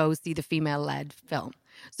necessarily go see the female-led film.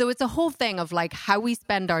 So it's a whole thing of like how we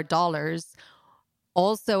spend our dollars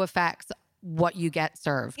also affects what you get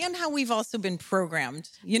served. And how we've also been programmed.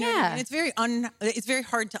 And it's very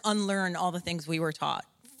hard to unlearn all the things we were taught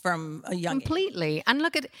from a young age. Completely. And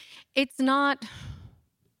look, it's not...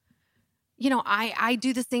 I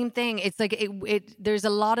do the same thing. It's like there's a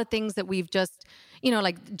lot of things that we've just,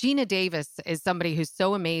 like Gina Davis is somebody who's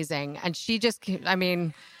so amazing. And she just, give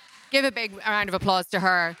a big round of applause to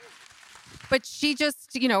her. But she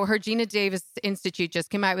just, her Gina Davis Institute just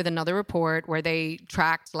came out with another report where they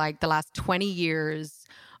tracked like the last 20 years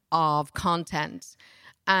of content.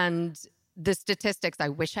 And the statistics, I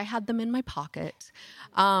wish I had them in my pocket,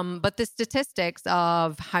 but the statistics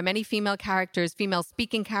of how many female characters, female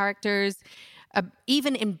speaking characters,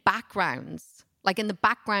 even in backgrounds, like in the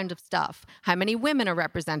background of stuff, how many women are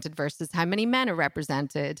represented versus how many men are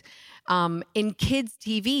represented. In kids'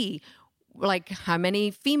 TV, like how many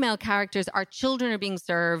female characters, our children are being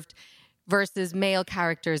served versus male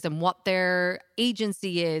characters and what their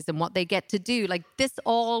agency is and what they get to do. Like this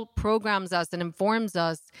all programs us and informs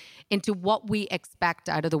us into what we expect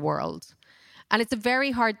out of the world. And it's a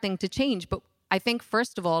very hard thing to change. But I think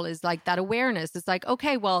first of all is like that awareness. It's like,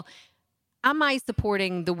 okay, well, am I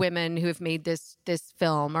supporting the women who have made this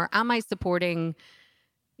film? Or am I supporting,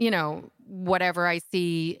 whatever I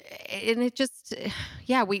see. And it just,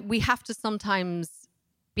 we have to sometimes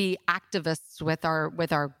be activists with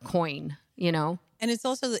our coin, And it's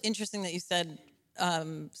also interesting that you said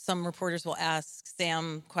some reporters will ask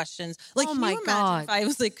Sam questions. Like, oh can my you imagine God. if I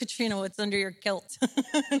was like, Katrina, what's under your kilt?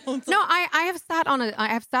 No, I have sat on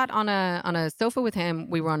a sofa with him.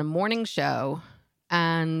 We were on a morning show,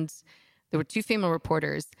 and there were two female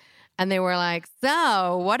reporters, and they were like,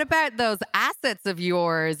 "So, what about those assets of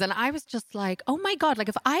yours?" And I was just like, "Oh my God!" Like,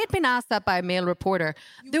 if I had been asked that by a male reporter,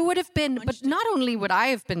 there would have been. But not only would I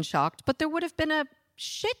have been shocked, but there would have been a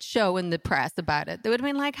shit show in the press about it. They would have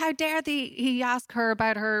been like, "How dare he ask her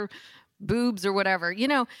about her boobs or whatever,"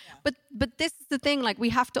 But this is the thing. Like, we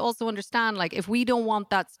have to also understand, like, if we don't want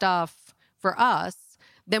that stuff for us,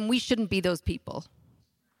 then we shouldn't be those people.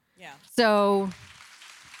 Yeah. So.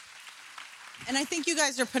 And I think you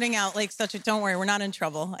guys are putting out like don't worry, we're not in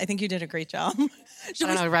trouble. I think you did a great job. I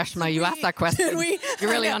don't know, Rashma, you asked that question. You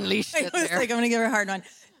really unleashed it there. Like, I'm going to give her a hard one.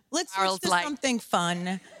 Let's Carol's switch to something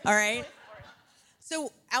fun, all right?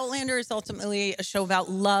 So Outlander is ultimately a show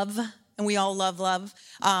about love, and we all love love.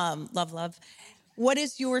 Love. What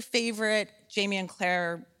is your favorite Jamie and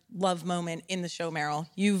Claire love moment in the show, Meryl?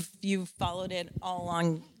 You've followed it all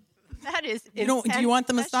along. That is Do you want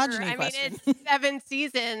the misogyny question? question? It's 7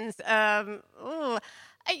 seasons. I'm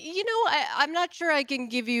not sure I can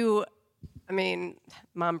give you.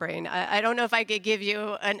 Mom brain. I don't know if I could give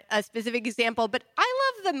you a specific example, but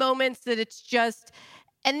I love the moments that it's just,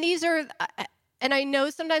 and these are. And I know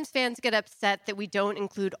sometimes fans get upset that we don't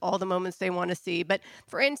include all the moments they want to see. But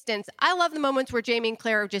for instance, I love the moments where Jamie and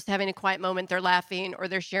Claire are just having a quiet moment. They're laughing or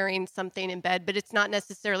they're sharing something in bed, but it's not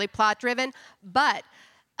necessarily plot driven. But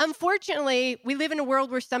unfortunately, we live in a world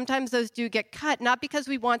where sometimes those do get cut, not because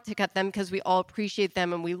we want to cut them, because we all appreciate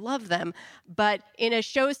them and we love them, but in a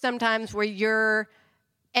show sometimes where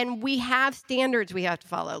and we have standards we have to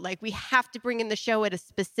follow. Like, we have to bring in the show at a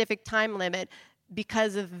specific time limit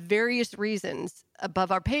because of various reasons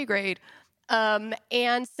above our pay grade.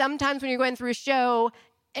 And sometimes when you're going through a show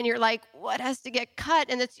and you're like, what has to get cut?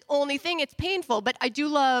 And that's the only thing, it's painful. But I do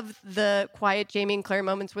love the quiet Jamie and Claire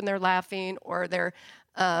moments when they're laughing or they're,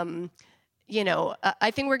 I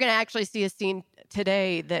think we're going to actually see a scene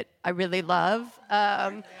today that I really love.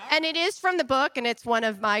 And it is from the book, and it's one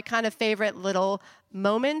of my kind of favorite little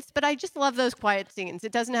moments, but I just love those quiet scenes.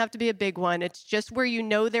 It doesn't have to be a big one. It's just where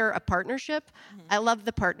they're a partnership. Mm-hmm. I love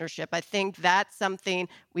the partnership. I think that's something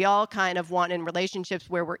we all kind of want in relationships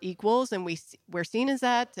where we're equals and we're seen as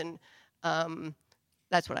that, and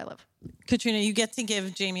that's what I love. Katrina, you get to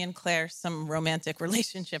give Jamie and Claire some romantic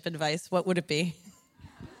relationship advice. What would it be?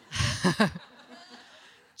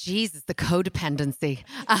 Jesus, the codependency.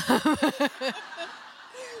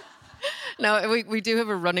 No, we do have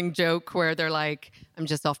a running joke where they're like, I'm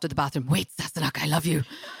just off to the bathroom. Wait, Sassenach, I love you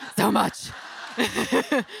so much.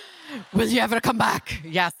 Will you ever come back?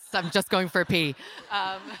 Yes, I'm just going for a pee.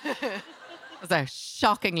 It was a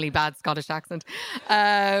shockingly bad Scottish accent.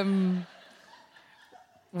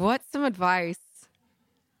 What's some advice?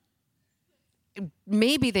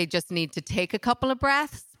 Maybe they just need to take a couple of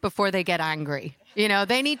breaths before they get angry.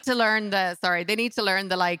 They need to learn the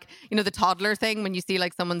the toddler thing when you see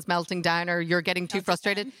like someone's melting down or you're getting too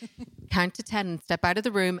frustrated. Count to 10 and step out of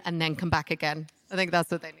the room and then come back again. I think that's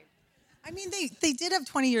what they need. I mean, they did have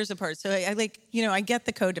 20 years apart. So I get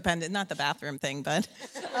the codependent, not the bathroom thing, but.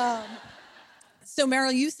 So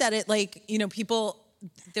Meryl, you said it like, people,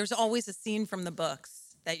 there's always a scene from the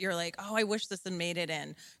books that you're like, oh, I wish this had made it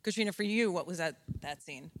in. Katrina, for you, what was that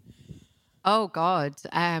scene? Oh, God.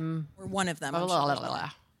 Or one of them.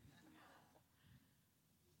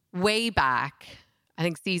 Way back, I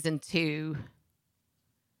think season 2.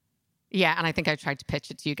 Yeah, and I think I tried to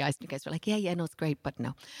pitch it to you guys. And you guys were like, yeah, no, it's great, but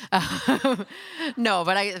no. No,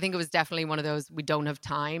 but I think it was definitely one of those, we don't have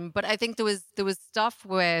time. But I think there was stuff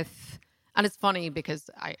with, and it's funny because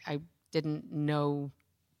I didn't know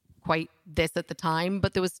quite this at the time,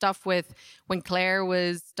 but there was stuff with when Claire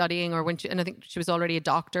was studying and I think she was already a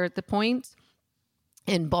doctor at the point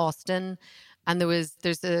in Boston. And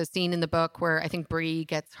there's a scene in the book where I think Bree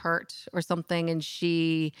gets hurt or something. And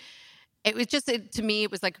to me,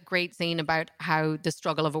 it was like a great scene about how the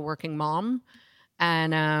struggle of a working mom.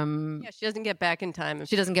 And she doesn't get back in time.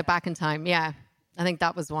 She doesn't get back in time. Yeah. I think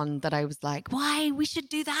that was one that I was like, why? We should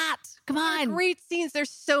do that. Come on. Great scenes. There's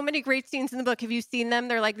so many great scenes in the book. Have you seen them?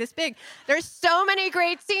 They're like this big. There's so many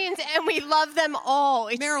great scenes and we love them all.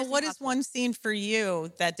 Meryl, what is one scene for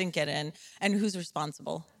you that didn't get in and who's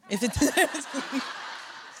responsible? If it's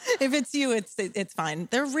If it's you, it's fine.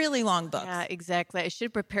 They're really long books. Yeah, exactly. I should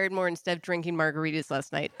have prepared more instead of drinking margaritas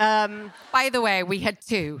last night. By the way, we had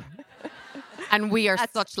 2. And we are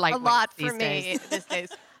such lightweights a lot for these me days. these days.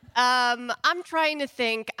 I'm trying to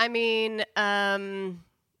think. I mean, come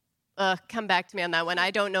back to me on that one.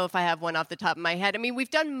 I don't know if I have one off the top of my head. I mean,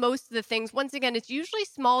 we've done most of the things. Once again, it's usually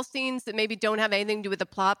small scenes that maybe don't have anything to do with the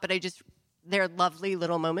plot, but they're lovely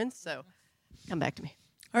little moments. So come back to me.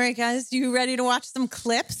 All right, guys, you ready to watch some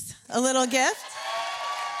clips? A little gift?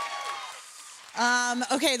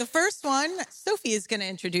 Okay, the first one, Sophie is going to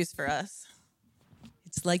introduce for us.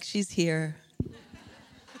 It's like she's here.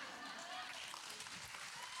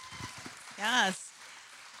 Yes.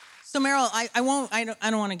 So Meryl, I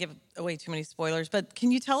don't want to give away too many spoilers, but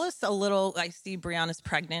can you tell us a little? I see Brianna's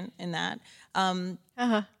pregnant in that.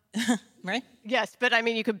 Right? Yes, but I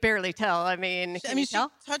mean, you could barely tell. I mean, She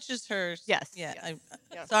touches her. Yes. Yeah.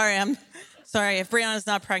 Yes. Sorry, I'm sorry. If Brianna's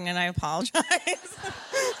not pregnant, I apologize.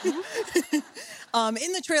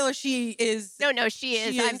 In the trailer, she is. No, she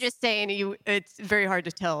is. I'm just saying, it's very hard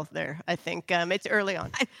to tell there. I think it's early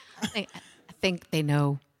on. I think they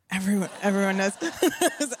know. Everyone knows.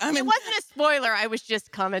 It wasn't a spoiler. I was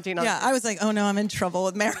just commenting on. Yeah, I was like, oh no, I'm in trouble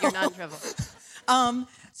with Meryl. You're not in trouble.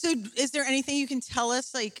 So is there anything you can tell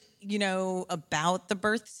us, about the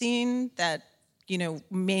birth scene that,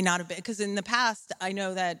 may not have been? Because in the past, I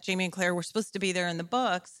know that Jamie and Claire were supposed to be there in the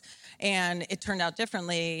books, and it turned out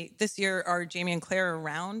differently. This year, are Jamie and Claire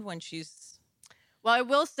around when she's... Well, I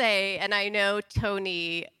will say, and I know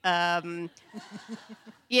Tony,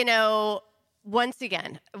 once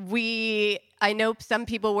again, I know some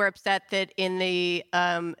people were upset that in the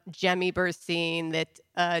Jemmy birth scene that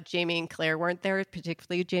Jamie and Claire weren't there,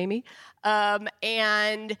 particularly Jamie.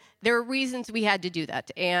 And there are reasons we had to do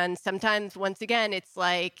that. And sometimes, once again, it's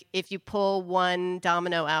like if you pull one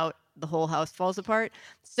domino out, the whole house falls apart.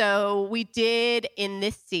 So we did in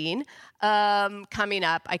this scene coming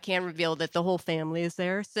up, I can reveal that the whole family is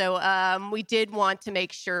there. So we did want to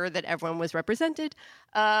make sure that everyone was represented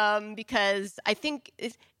because I think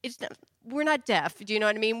we're not deaf. Do you know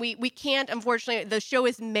what I mean? We can't, unfortunately, the show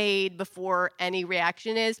is made before any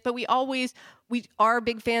reaction is, but we are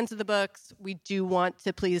big fans of the books. We do want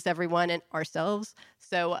to please everyone and ourselves.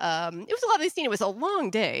 So it was a lovely scene. It was a long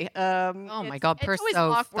day. Oh my God, it's always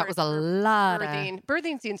Soph, awkward that was a for lot.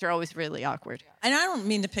 Birthing scenes are always really awkward. And I don't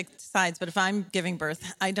mean to pick sides, but if I'm giving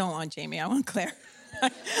birth, I don't want Jamie. I want Claire.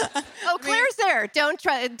 Claire's there. Don't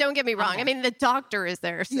get me wrong. Okay. I mean, the doctor is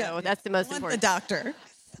there, so that's the most important. The doctor.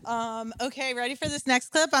 Okay, ready for this next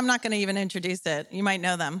clip? I'm not going to even introduce it. You might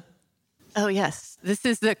know them. Oh, yes. This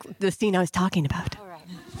is the scene I was talking about. All right.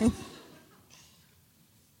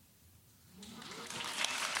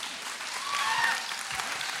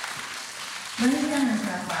 When the Gunners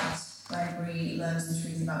have fights, where Bree learns the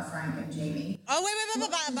truth about Frank and Jamie. Oh, wait.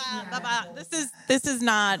 This is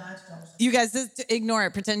not... You guys, ignore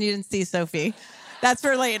it. Pretend you didn't see Sophie. That's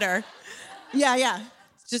for later. Yeah.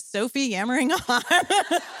 It's just Sophie yammering on. So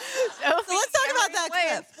let's talk about that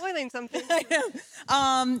clip. Spoiling something. I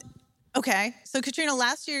know. Okay. So, Katrina,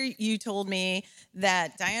 last year you told me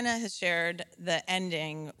that Diana has shared the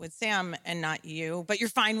ending with Sam and not you, but you're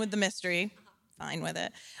fine with the mystery. Fine with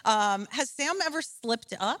it. Has Sam ever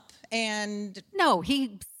slipped up? And no,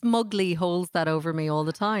 he smugly holds that over me all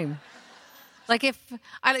the time. Like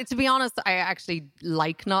to be honest, I actually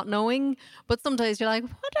like not knowing, but sometimes you're like,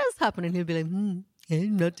 what is happening? He'll be like,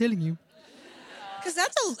 I'm not telling you. Because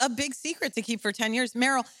that's a big secret to keep for 10 years.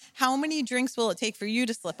 Meryl, how many drinks will it take for you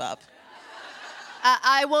to slip up?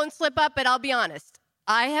 I won't slip up, but I'll be honest.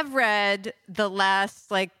 I have read the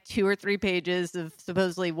last 2 or 3 pages of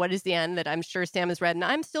supposedly what is the end that I'm sure Sam has read, and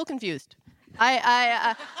I'm still confused. I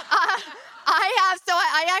have. So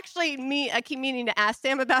I keep meaning to ask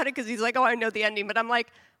Sam about it because he's like, oh, I know the ending, but I'm like,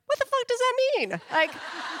 what the fuck does that mean? Like,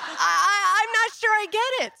 I'm not sure I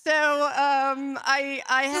get it. So I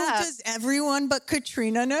have. So does everyone but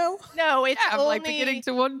Katrina know? No, it's only... I'm beginning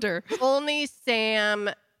to wonder. Only Sam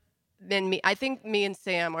and me. I think me and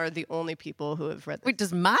Sam are the only people who have read this. Wait,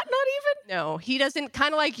 does Matt not even? No, he doesn't.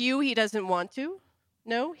 Kind of like you, he doesn't want to.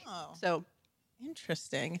 No? Oh. So...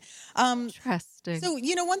 Interesting. Interesting. So,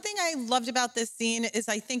 one thing I loved about this scene is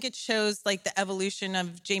I think it shows the evolution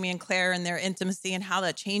of Jamie and Claire and their intimacy and how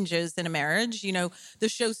that changes in a marriage. The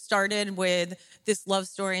show started with this love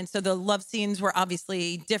story, and so the love scenes were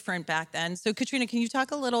obviously different back then. So, Katrina, can you talk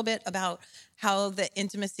a little bit about how the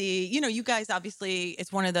intimacy, you guys obviously,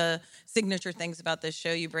 it's one of the signature things about this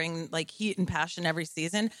show. You bring heat and passion every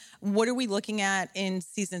season. What are we looking at in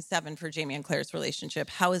season 7 for Jamie and Claire's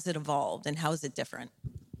relationship? How has it evolved and how is it different?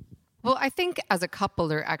 Well, I think as a couple,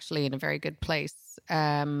 they're actually in a very good place.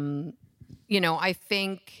 I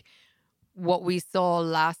think what we saw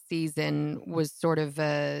last season was sort of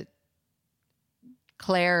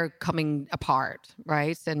Claire coming apart,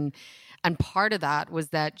 right? And part of that was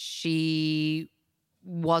that she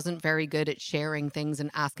wasn't very good at sharing things and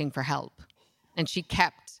asking for help. And she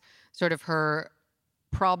kept sort of her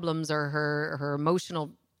problems or her emotional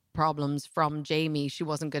problems from Jamie. She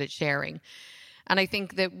wasn't good at sharing. And I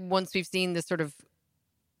think that once we've seen this sort of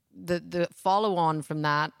the follow on from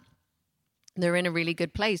that, they're in a really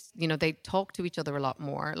good place. They talk to each other a lot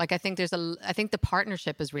more. Like I think the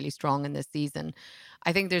partnership is really strong in this season.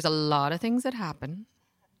 I think there's a lot of things that happen.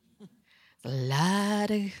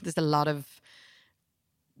 There's a lot of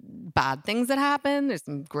bad things that happen. There's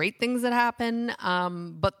some great things that happen.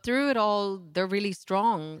 But through it all, they're really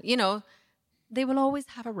strong. They will always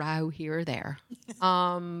have a row here or there.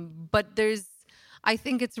 But I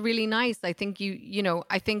think it's really nice. I think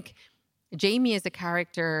I think Jamie as a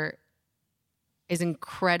character is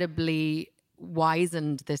incredibly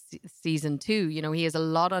wizened this season too. He has a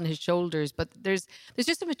lot on his shoulders, but there's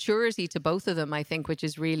just a maturity to both of them, I think, which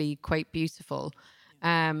is really quite beautiful.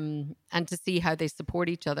 And to see how they support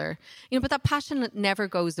each other, but that passion never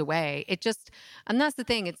goes away. And that's the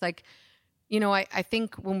thing. It's like, I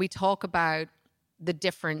think when we talk about the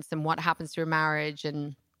difference and what happens to a marriage,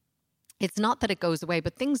 and it's not that it goes away,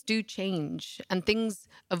 but things do change and things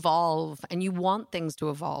evolve, and you want things to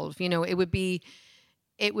evolve. It would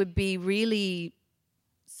be really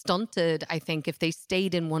stunted, I think, if they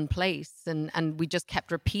stayed in one place and we just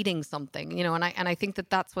kept repeating something, and I think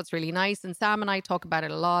that that's what's really nice. And Sam and I talk about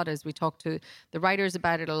it a lot as we talk to the writers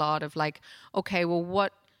about it a lot of like, okay, well,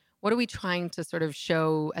 what are we trying to sort of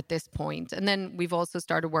show at this point? And then we've also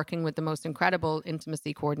started working with the most incredible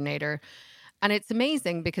intimacy coordinator. And it's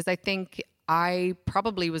amazing because I think I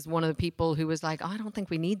probably was one of the people who was like, oh, I don't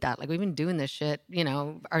think we need that. Like, we've been doing this shit,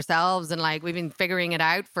 ourselves, and like we've been figuring it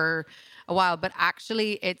out for a while. But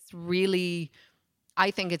actually, it's really,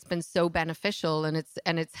 I think it's been so beneficial, and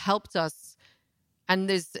it's helped us. And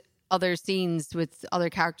there's other scenes with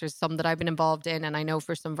other characters, some that I've been involved in, and I know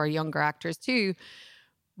for some of our younger actors too.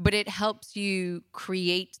 But it helps you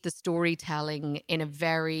create the storytelling in a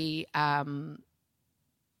very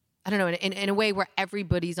I don't know, in a way where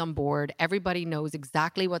everybody's on board. Everybody knows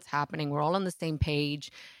exactly what's happening. We're all on the same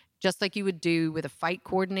page, just like you would do with a fight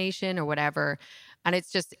coordination or whatever. And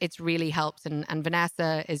it's really helped. And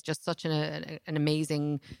Vanessa is just such an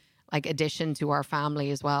amazing like addition to our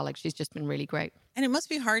family as well. Like, she's just been really great. And it must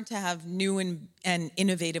be hard to have new and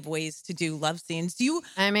innovative ways to do love scenes.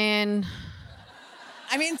 I mean,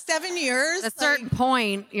 7 years. At a certain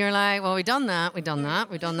point, you're like, well, we've done that.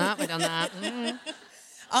 Mm-hmm.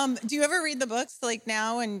 Do you ever read the books like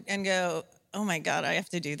now and go, oh my God, I have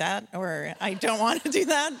to do that, or I don't want to do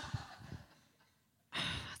that?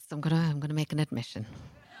 So I'm gonna make an admission.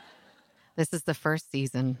 This is the first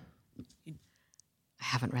season. I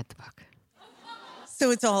haven't read the book.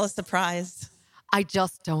 So it's all a surprise. I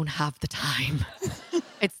just don't have the time.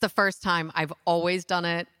 It's the first time. I've always done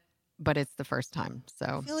it, but it's the first time.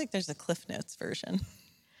 So I feel like there's a Cliff Notes version.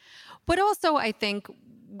 But also, I think,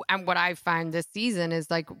 and what I've found this season is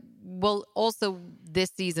like, well, also this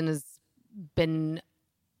season has been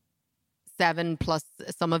 7 plus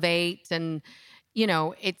some of 8. And,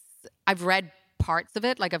 I've read parts of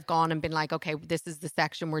it. Like, I've gone and been like, okay, this is the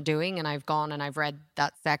section we're doing. And I've gone and I've read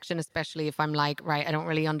that section, especially if I'm like, right, I don't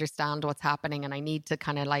really understand what's happening. And I need to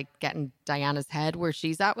kind of like get in Diana's head where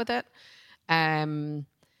she's at with it.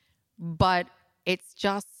 But it's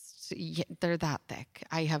just, they're that thick.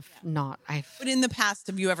 But in the past,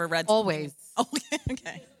 have you ever read something? Always.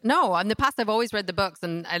 Okay. No, in the past, I've always read the books,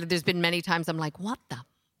 and there's been many times I'm like, what?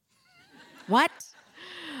 But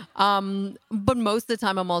most of the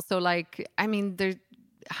time, I'm also like, there's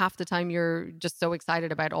half the time you're just so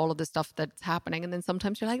excited about all of the stuff that's happening, and then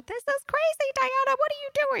sometimes you're like, this is crazy, Diana, what are you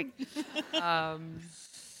doing?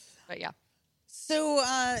 But yeah. So,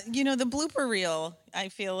 the blooper reel, I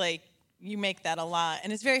feel like you make that a lot,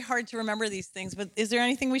 and it's very hard to remember these things, but is there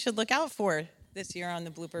anything we should look out for this year on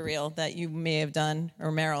the blooper reel that you may have done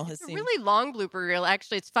or Meryl has seen? It's a really long blooper reel.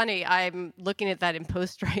 Actually, it's funny. I'm looking at that in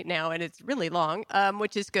post right now, and it's really long,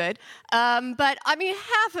 which is good. But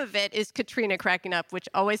half of it is Katrina cracking up, which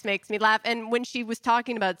always makes me laugh. And when she was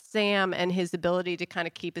talking about Sam and his ability to kind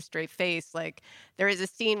of keep a straight face, like, there is a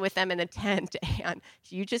scene with them in a tent, and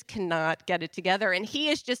you just cannot get it together. And he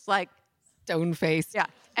is just like, stone face. Yeah.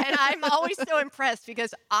 And I'm always so impressed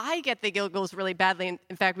because I get the giggles really badly.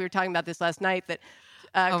 In fact, we were talking about this last night that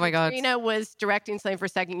Katrina was directing something for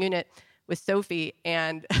second unit with Sophie,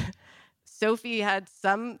 and Sophie had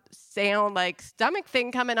some sound like stomach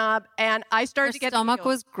thing coming up, and I started Her to get stomach the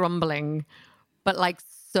was grumbling, but like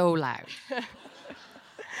so loud.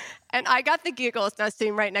 And I got the giggles, and I was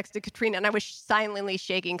sitting right next to Katrina, and I was silently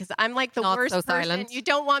shaking because I'm like the Not worst so person. silent. You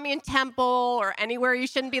don't want me in temple or anywhere you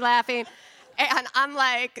shouldn't be laughing. And I'm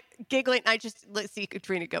like giggling, and I just see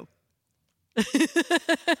Katrina go.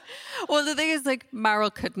 Well, the thing is, like,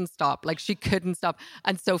 Meryl couldn't stop. Like, she couldn't stop.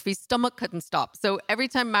 And Sophie's stomach couldn't stop. So every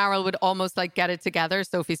time Meryl would almost, like, get it together,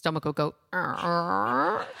 Sophie's stomach would go...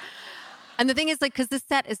 "Arr." And the thing is, like, because the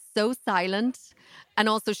set is so silent, and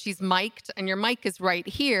also she's mic'd, and your mic is right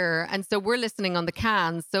here, and so we're listening on the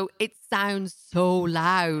cans, so it sounds so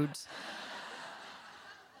loud.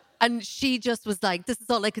 And she just was like, this is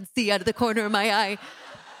all I can see out of the corner of my eye.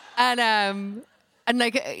 And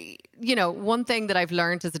like, you know, one thing that I've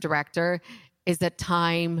learned as a director is that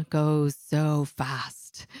time goes so fast.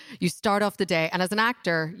 You start off the day, and as an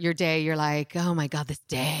actor, your day, you're like, oh my God, this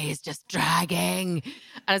day is just dragging.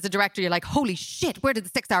 And as a director, you're like, holy shit, where did the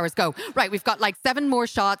 6 hours go? Right, we've got like 7 more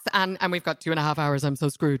shots, and we've got 2.5 hours. I'm so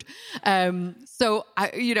screwed. So,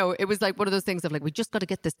 you know, it was like one of those things of like, we just got to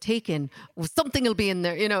get this taken. Something will be in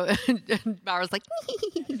there, you know. And Mara's like,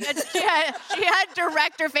 She had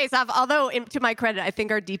director face off. Although, to my credit, I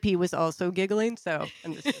think our DP was also giggling. So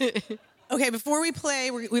I'm just... Okay, before we play,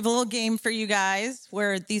 we have a little game for you guys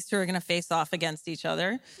where these two are going to face off against each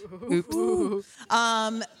other. But,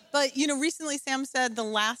 you know, recently Sam said the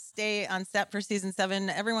last day on set for season 7,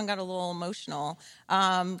 everyone got a little emotional.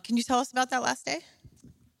 Can you tell us about that last day?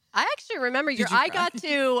 I actually remember I got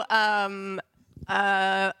to.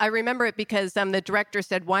 I remember it because the director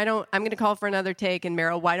said, "I'm going to call for another take." And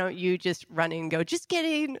Meryl, why don't you just run in and go? Just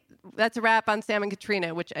kidding. That's a wrap on Sam and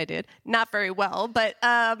Katrina, which I did not very well, but.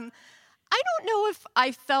 I don't know if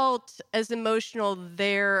I felt as emotional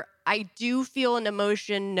there. I do feel an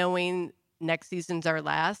emotion knowing next season's our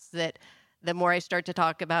last, that the more I start to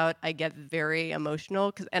talk about, I get very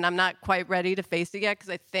emotional. And I'm not quite ready to face it yet because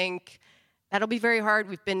I think that'll be very hard.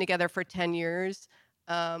 We've been together for 10 years.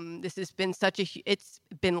 This has been it's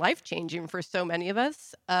been life-changing for so many of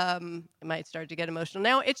us. I might start to get emotional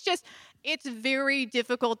now. It's very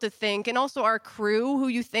difficult to think. And also our crew, who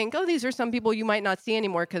you think, oh, these are some people you might not see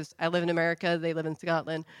anymore because I live in America, they live in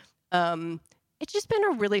Scotland. It's just been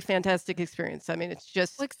a really fantastic experience. I mean, it's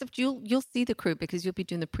just... well, except you'll see the crew because you'll be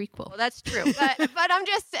doing the prequel. Well, that's true. But I'm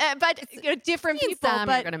just... you know, different people. Sam,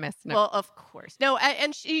 but you're going to miss. No. Well, of course. No,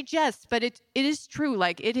 and she just... But it is true.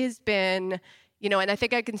 Like, it has been... You know, and I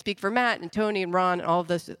think I can speak for Matt and Tony and Ron and all of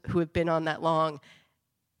those who have been on that long.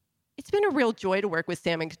 It's been a real joy to work with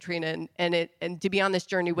Sam and Katrina and to be on this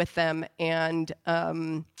journey with them. And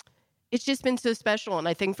it's just been so special. And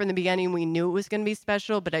I think from the beginning we knew it was going to be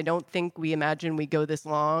special, but I don't think we imagined we'd go this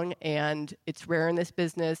long. And it's rare in this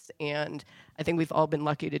business. And I think we've all been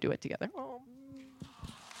lucky to do it together. Oh.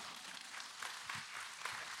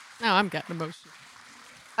 Now I'm getting emotional.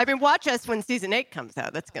 I mean, watch us when season 8 comes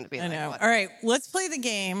out. That's going to be. I know. All right, let's play the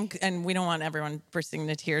game, and we don't want everyone bursting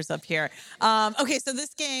into tears up here. Okay, so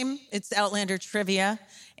this game, it's Outlander trivia,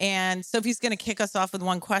 and Sophie's going to kick us off with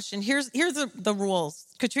one question. Here's the rules.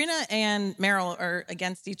 Katrina and Meryl are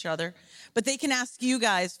against each other, but they can ask you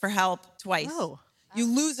guys for help twice. Oh. You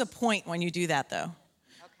lose a point when you do that, though.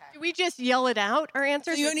 Okay. Do we just yell it out, our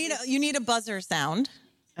answers? So you need a buzzer sound.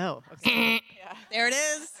 Oh, okay. There it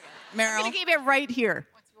is. Meryl. I'm going to keep it right here.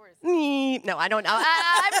 No, I don't know.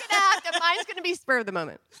 I'm going to have to. Mine's going to be spur of the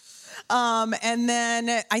moment. And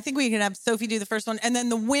then I think we can have Sophie do the first one, and then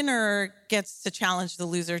the winner gets to challenge the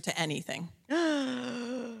loser to anything.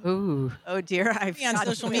 Ooh. Oh dear, Could be on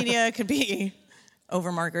social media. It could be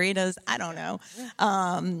over margaritas. I don't know.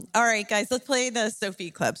 All right, guys, let's play the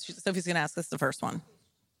Sophie clips. Sophie's going to ask us the first one.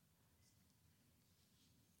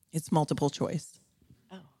 It's multiple choice.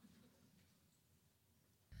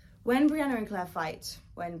 When Brianna and Claire fight,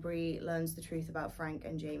 when Bri learns the truth about Frank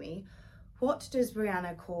and Jamie, what does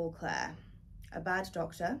Brianna call Claire? A bad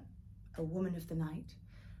doctor, a woman of the night,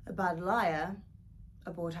 a bad liar,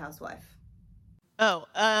 a bored housewife? Oh,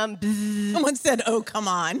 Someone said, "Oh, come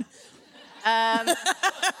on." I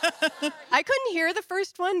couldn't hear the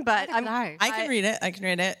first one, but I can read it.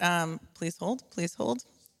 Please hold.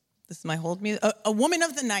 This is my hold music. A woman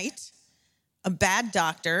of the night, a bad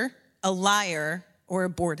doctor, a liar, or a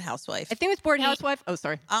bored housewife. I think it was bored housewife. Oh,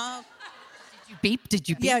 sorry. Did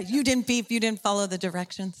you beep? Yeah, you didn't beep. You didn't follow the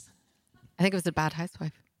directions. I think it was a bad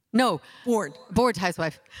housewife. No. Bored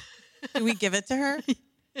housewife. Do we give it to her?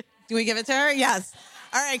 Yes.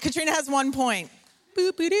 All right, Katrina has 1 point.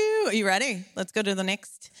 Boop-a-doo. Are you ready? Let's go to the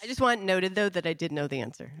next. I just want noted, though, that I did know the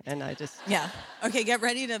answer. And I just... Yeah. Okay, get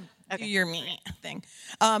ready to Do your me thing.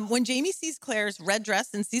 When Jamie sees Claire's red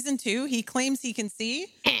dress in season 2, he claims he can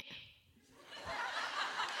see.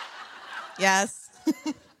 Yes.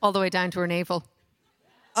 All the way down to her navel.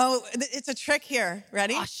 Oh, it's a trick here.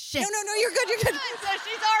 Ready? Oh, shit. No, you're good. So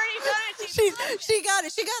she's already done it. She got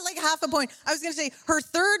it. She got like half a point. I was going to say her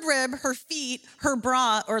third rib, her feet, her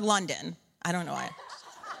bra, or London. I don't know why.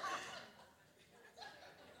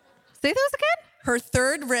 Say those again? Her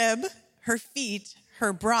third rib, her feet,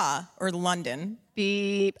 her bra, or London.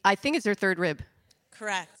 I think it's her third rib.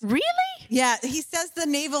 Correct. Really? Yeah, he says the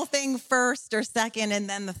navel thing first or second, and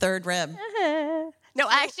then the third rib. No,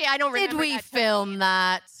 actually, I don't remember. Did we that film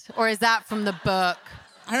that? Or is that from the book?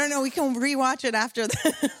 I don't know. We can rewatch it after this.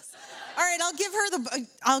 All right,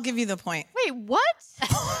 I'll give you the point. Wait, what?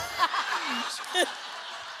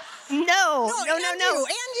 No. And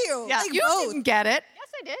you. Yeah, Like You both. didn't get it. Yes,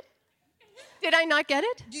 I did. Did I not get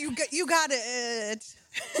it? You got it.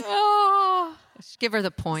 Oh, give her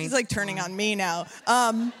the point. He's like turning on me now.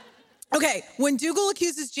 Okay, when Dougal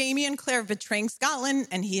accuses Jamie and Claire of betraying Scotland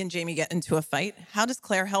and he and Jamie get into a fight, how does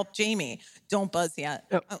Claire help Jamie? Don't buzz yet.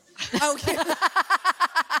 Oh. Okay.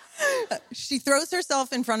 She throws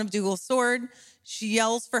herself in front of Dougal's sword. She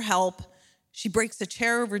yells for help. She breaks a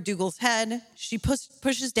chair over Dougal's head. She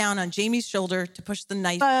pushes down on Jamie's shoulder to push the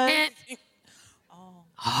knife.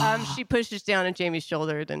 She pushes down on Jamie's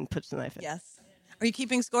shoulder, then puts the knife in. Yes. Are you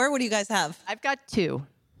keeping score? What do you guys have? I've got 2.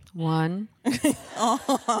 1.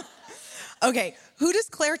 Okay, who does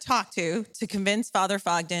Claire talk to convince Father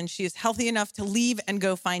Fogden she is healthy enough to leave and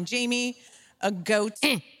go find Jamie? A goat.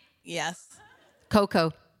 Yes.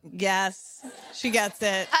 Coco. Yes. She gets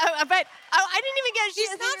it. But I didn't even get it. She's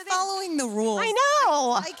not following the rules. I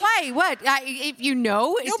know. Why? What? If you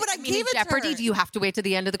know, No, but I gave it to Jeopardy. her. Do you have to wait to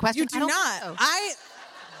the end of the question? You do I don't not. think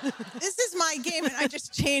so. This is my game, and I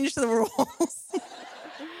just changed the rules.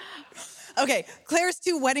 Okay, Claire's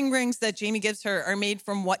 2 wedding rings that Jamie gives her are made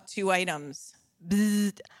from what 2 items?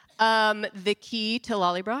 The key to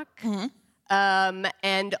Lollybrock.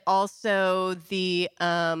 And also the,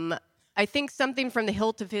 I think something from the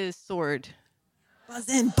hilt of his sword. Buzz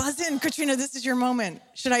in. Katrina, this is your moment.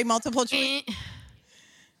 Should I multiple choice?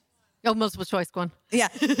 Oh, multiple choice, go on. Yeah.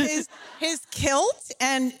 His kilt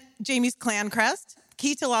and Jamie's clan crest,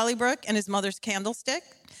 key to Lollybrook, and his mother's candlestick.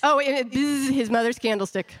 Oh, and his mother's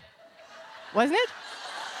candlestick. Wasn't it?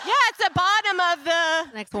 Yeah, it's the bottom of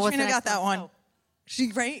the... Next one. What's the Katrina next got that one? one.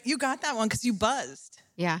 Right? You got that one because you buzzed.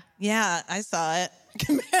 Yeah. Yeah, I saw it.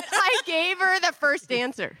 I gave her the first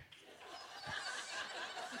answer.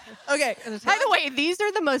 Okay. By the way, these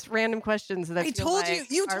are the most random questions that I told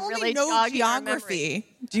like you are told really me no jogging our memory. geography.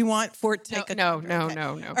 Do you want Fort to take a No. Okay.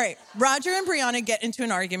 All right. Roger and Brianna get into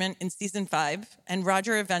an argument in season 5, and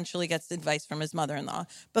Roger eventually gets advice from his mother-in-law.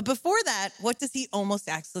 But before that, what does he almost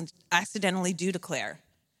accidentally do to Claire?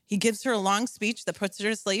 He gives her a long speech that puts her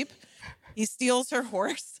to sleep. He steals her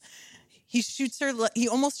horse. He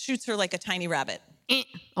almost shoots her like a tiny rabbit.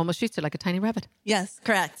 Almost shoots her like a tiny rabbit. Yes,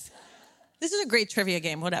 correct. This is a great trivia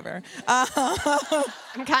game, whatever.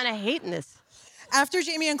 I'm kind of hating this. After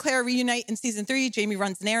Jamie and Claire reunite in season 3, Jamie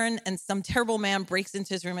runs an errand and some terrible man breaks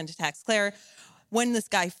into his room and attacks Claire. When this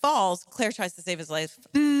guy falls, Claire tries to save his life.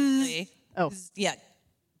 Oh. Yeah.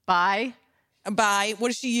 Bye. By, what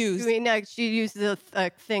does she use? I mean, she used the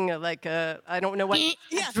thing of like I don't know what. A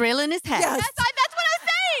drill in his head. Yes. That's what I was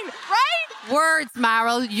saying, right? Words,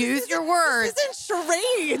 Meryl. Use your words. This isn't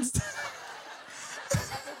charades.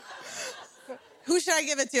 Who should I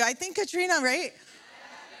give it to? I think Katrina, right?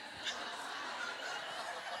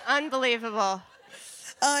 Unbelievable.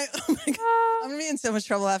 Oh my God. I'm going to be in so much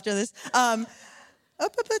trouble after this. I'm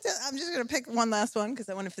just going to pick one last one because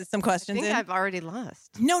I want to fit some I questions think in. I've already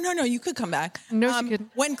lost. No. You could come back. No, she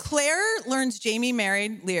couldn't. When Claire learns Jamie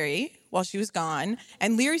married Leary while she was gone,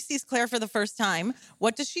 and Leary sees Claire for the first time,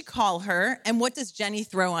 what does she call her? And what does Jenny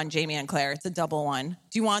throw on Jamie and Claire? It's a double one.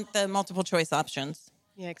 Do you want the multiple choice options?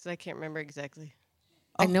 Yeah, because I can't remember exactly.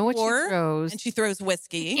 I know what she Whore, throws. And she throws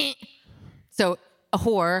whiskey. So a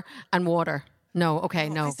whore and water. No, okay,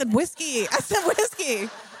 no. I said whiskey.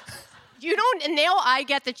 You don't, and now I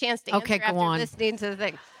get the chance to answer Okay, go after on. listening to the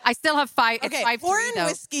thing. I still have 5. It's Okay, 5-3 foreign though.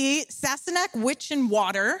 whiskey, Sassenach, witch and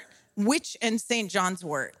water, witch and St. John's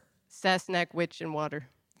wort. Sassenach, witch, and water.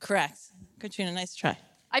 Correct. Katrina, nice try.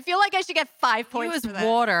 I feel like I should get 5 It points was for that.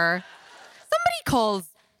 water. Somebody calls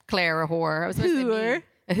Claire a whore. I was supposed to Whore. say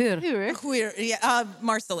a whore. Queer, yeah,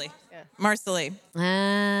 Marcelly. Yeah. Marcelly.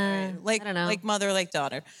 Like, I don't know. like mother, like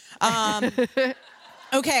daughter.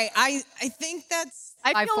 Okay, I think that's...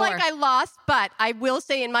 I feel 5-4. like I lost, but I will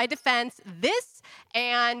say in my defense, this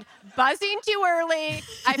and buzzing too early,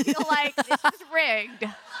 I feel like this is rigged.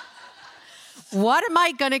 What am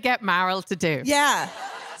I going to get Meryl to do? Yeah.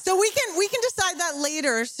 So we can decide that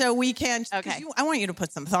later. So we can. Okay. I want you to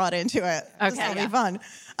put some thought into it. Okay, This will yeah. be fun.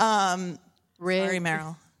 Rigged. Sorry,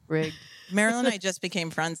 Meryl. Rigged. Meryl and I just became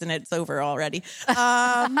friends, and it's over already.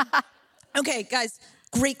 Okay, guys.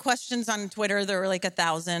 Great questions on Twitter. There were like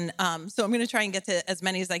 1,000. So I'm going to try and get to as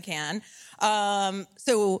many as I can.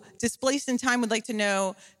 So Displaced in Time would like to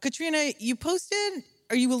know, Katrina, you posted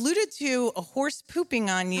or you alluded to a horse pooping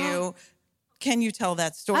on you. Can you tell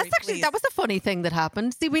that story, please? That was a funny thing that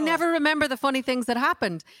happened. See, we never remember the funny things that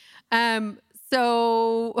happened.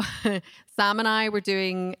 So Sam and I were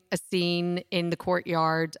doing a scene in the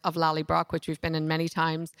courtyard of Lallybroch, which we've been in many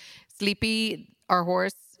times. Sleepy, our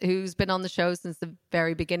horse, who's been on the show since the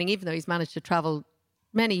very beginning, even though he's managed to travel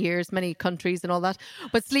many years, many countries and all that.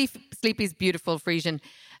 But Sleepy's beautiful Frisian.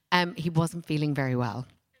 He wasn't feeling very well.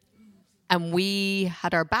 And we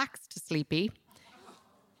had our backs to Sleepy.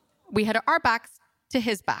 We had our backs to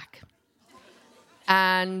his back.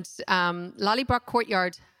 And Lallybroch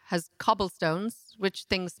Courtyard has cobblestones, which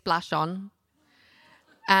things splash on.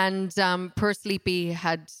 And poor Sleepy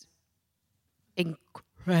had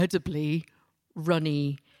incredibly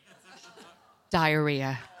runny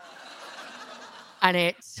diarrhea. And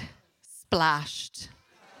it splashed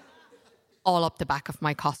all up the back of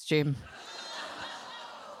my costume.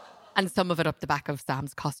 And some of it up the back of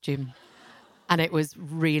Sam's costume. And it was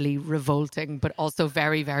really revolting, but also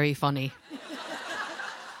very, very funny.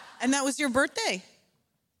 And that was your birthday?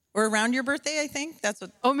 Or around your birthday, I think? That's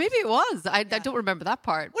what. Oh, maybe it was. I don't remember that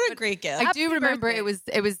part. What a great gift. I do remember it was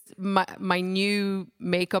my new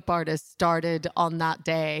makeup artist started on that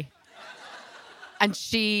day. And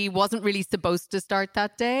she wasn't really supposed to start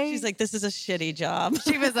that day. She's like, this is a shitty job.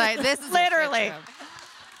 She was like, this is literally.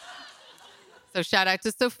 So shout out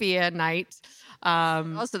to Sophia Knight.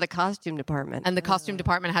 Also the costume department. And the costume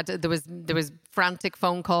department had to, there was frantic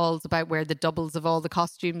phone calls about where the doubles of all the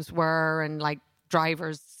costumes were and like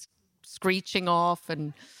drivers screeching off,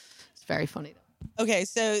 and it's very funny. Okay,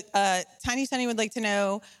 so Tiny Sunny would like to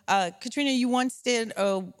know, Katrina, you once did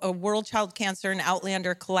a World Child Cancer and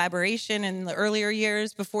Outlander collaboration in the earlier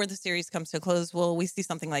years. Before the series comes to a close, will we see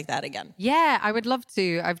something like that again? Yeah, I would love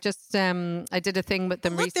to. I've just I did a thing with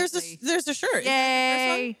them recently. There's a shirt.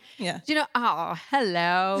 Yay! Yeah. Do you know? Oh,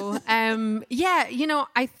 hello. Yeah, you know,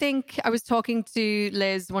 I think I was talking to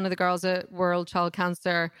Liz, one of the girls at World Child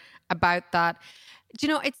Cancer, about that. Do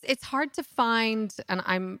you know, it's hard to find, and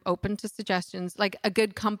I'm open to suggestions, like a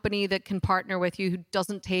good company that can partner with you who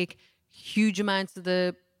doesn't take huge amounts of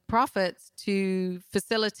the profits to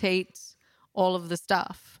facilitate all of the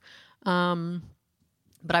stuff. But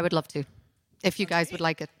I would love to, if you guys would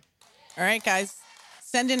like it. All right, guys,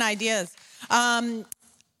 send in ideas. LMB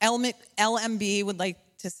would like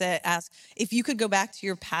to ask, if you could go back to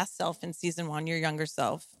your past self in season 1, your younger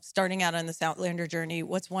self, starting out on this Outlander journey,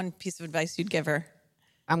 what's one piece of advice you'd give her?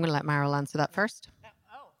 I'm going to let Meryl answer that first.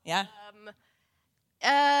 Yeah.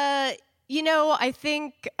 You know, I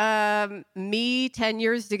think me 10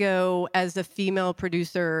 years ago as a female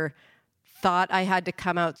producer thought I had to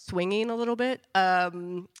come out swinging a little bit.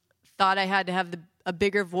 Thought I had to have a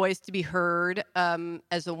bigger voice to be heard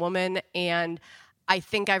as a woman. And I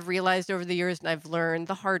think I've realized over the years, and I've learned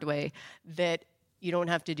the hard way, that you don't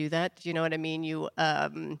have to do that. Do you know what I mean?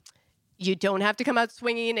 You don't have to come out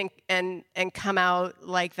swinging and come out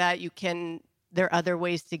like that. There are other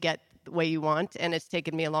ways to get the way you want, and it's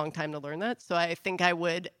taken me a long time to learn that. So I think I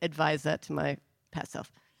would advise that to my past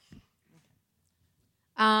self.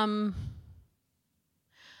 I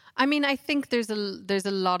mean, I think there's a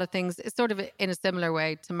lot of things. It's sort of in a similar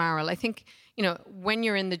way to Meryl. I think, you know, when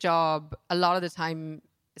you're in the job, a lot of the time,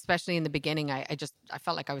 especially in the beginning, I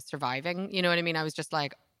felt like I was surviving. You know what I mean? I was just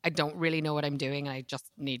like, I don't really know what I'm doing, and I just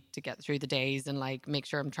need to get through the days and like make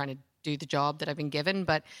sure I'm trying to do the job that I've been given.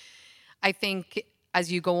 But I think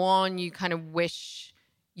as you go on, you kind of wish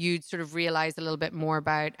you'd sort of realize a little bit more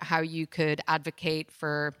about how you could advocate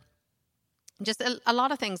for just a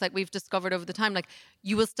lot of things like we've discovered over the time. Like,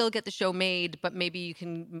 you will still get the show made, but maybe you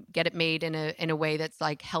can get it made in a way that's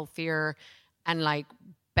like healthier and like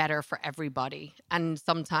better for everybody. And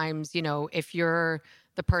sometimes, you know, if you're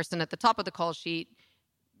the person at the top of the call sheet,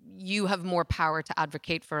 you have more power to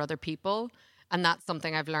advocate for other people. And that's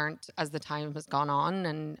something I've learned as the time has gone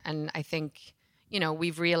on. And I think, you know,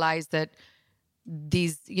 we've realized that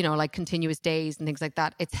these, you know, like continuous days and things like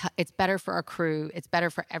that, it's better for our crew. It's better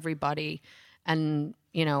for everybody. And,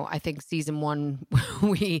 you know, I think season 1,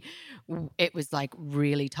 it was like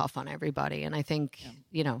really tough on everybody. And I think,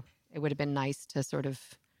 you know, it would have been nice to sort of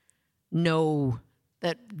know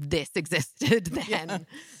that this existed then.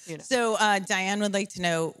 You know. So Diane would like to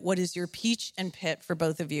know, what is your peach and pit for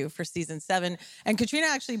both of you for season 7? And Katrina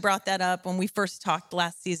actually brought that up when we first talked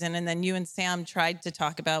last season, and then you and Sam tried to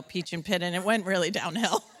talk about peach and pit, and it went really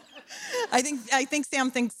downhill. I think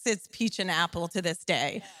Sam thinks it's peach and apple to this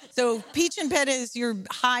day. So peach and pit is your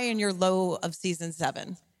high and your low of season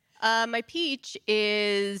 7. My peach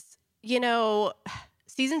is,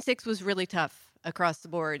 season 6 was really tough across the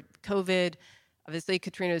board. COVID, obviously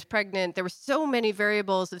Katrina was pregnant. There were so many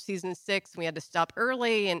variables of season 6. We had to stop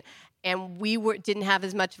early, and we didn't have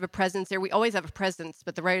as much of a presence there. We always have a presence,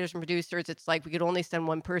 but the writers and producers, it's like we could only send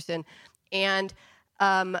one person. And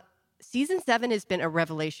season 7 has been a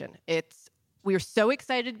revelation. We were so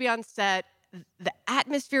excited to be on set. The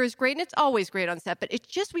atmosphere is great, and it's always great on set, but it's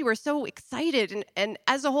just we were so excited. And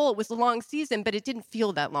as a whole, it was a long season, but it didn't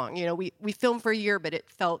feel that long. We filmed for a year, but it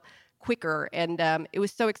felt quicker, and it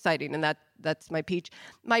was so exciting, and that's my peach.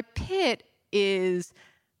 My pit is,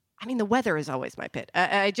 the weather is always my pit.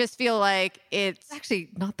 I just feel like it's actually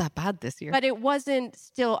not that bad this year. But it wasn't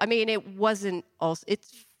still, it wasn't also,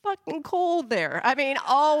 it's fucking cold there.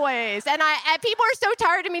 Always. And people are so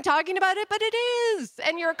tired of me talking about it, but it is.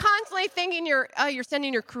 And you're constantly thinking you're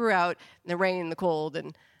sending your crew out in the rain and the cold.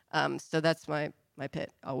 And so that's my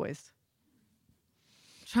pit always.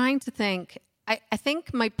 Trying to think. I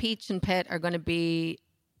think my peach and pit are going to be,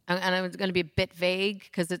 and it's going to be a bit vague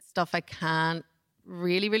because it's stuff I can't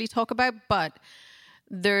really, really talk about, but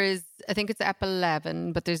I think it's Ep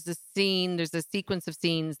 11, but there's a sequence of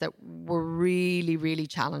scenes that were really, really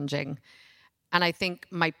challenging. And I think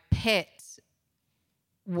my pit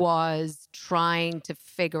was trying to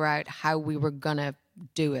figure out how we were going to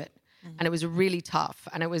do it. Mm-hmm. And it was really tough.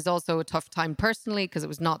 And it was also a tough time personally because it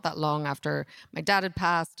was not that long after my dad had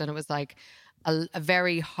passed. And it was like a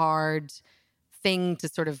very hard thing to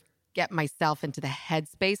sort of get myself into the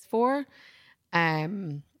headspace for.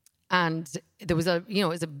 And there was it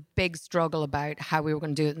was a big struggle about how we were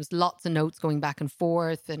going to do it. There was lots of notes going back and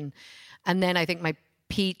forth. And then I think my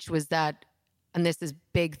peach was that, and this is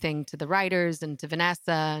big thing to the writers and to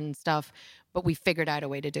Vanessa and stuff, but we figured out a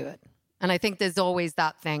way to do it. And I think there's always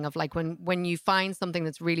that thing of like when you find something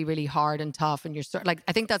that's really, really hard and tough and you're like,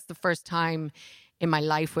 I think that's the first time in my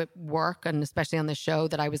life with work and especially on the show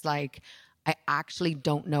that I was like, I actually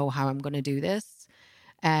don't know how I'm going to do this.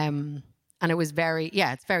 And it was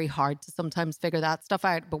it's very hard to sometimes figure that stuff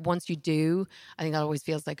out. But once you do, I think that always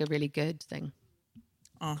feels like a really good thing.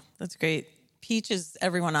 Oh, that's great. Peach is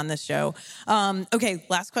everyone on this show. Okay,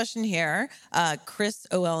 last question here. Chris,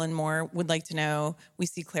 OL, and more would like to know, we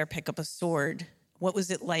see Claire pick up a sword. What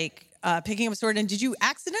was it like picking up a sword? And did you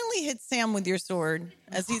accidentally hit Sam with your sword,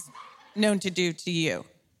 as he's known to do to you?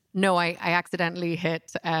 No, I accidentally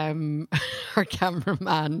hit our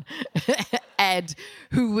cameraman, Ed,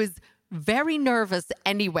 who was very nervous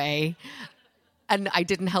anyway, and I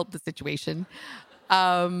didn't help the situation.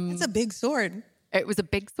 It's a big sword. It was a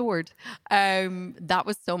big sword. That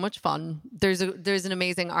was so much fun. There's an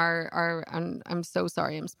amazing I'm so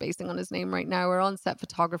sorry I'm spacing on his name right now. We're on set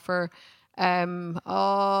photographer. Jason?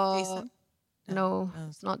 No,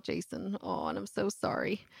 it's not Jason. Oh, and I'm so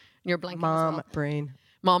sorry. You're blanking.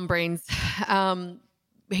 Mom brains.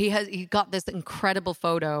 He got this incredible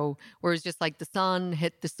photo where it's just like the sun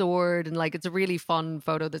hit the sword and like it's a really fun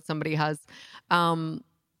photo that somebody has.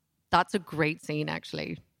 That's a great scene,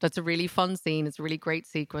 actually. That's a really fun scene. It's a really great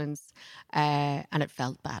sequence, and it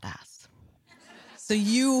felt badass. So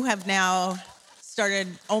you have now started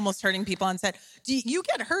almost hurting people on set. You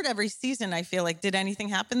get hurt every season, I feel like. Did anything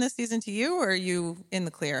happen this season to you, or are you in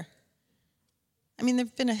the clear?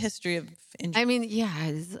 There's been a history of injury.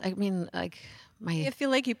 I feel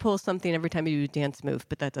like you pull something every time you do a dance move,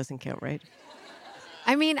 but that doesn't count, right?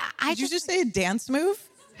 Did you just say a dance move?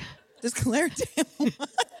 Does Claire dance?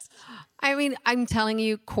 I'm telling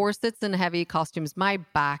you, corsets and heavy costumes, my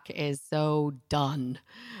back is so done.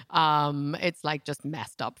 It's like just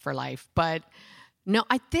messed up for life. But no,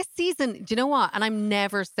 this season, do you know what? And I'm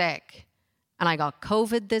never sick. And I got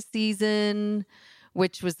COVID this season,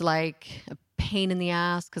 which was like a pain in the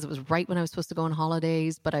ass because it was right when I was supposed to go on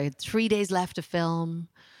holidays. But I had 3 days left to film.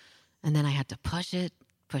 And then I had to push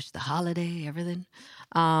the holiday, everything.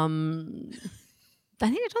 I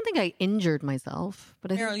don't think I injured myself. But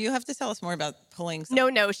Meryl, you have to tell us more about pulling.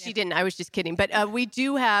 No, she didn't. I was just kidding. But we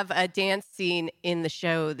do have a dance scene in the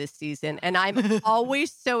show this season. And I'm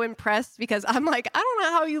always so impressed because I'm like, I don't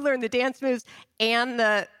know how you learn the dance moves and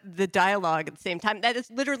the dialogue at the same time. That is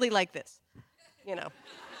literally like this,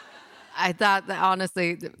 I thought that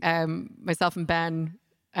honestly, myself and Ben,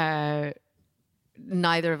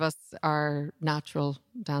 neither of us are natural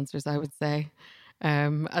dancers, I would say.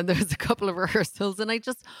 And there was a couple of rehearsals, and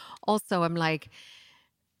I'm like,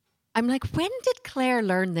 when did Claire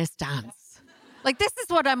learn this dance? Like, this is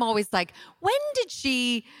what I'm always like, when did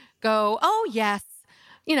she go, oh, yes,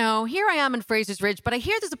 here I am in Fraser's Ridge, but I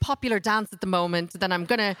hear there's a popular dance at the moment, then I'm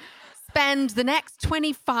going to spend the next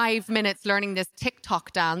 25 minutes learning this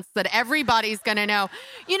TikTok dance that everybody's going to know.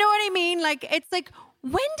 You know what I mean? Like, it's like,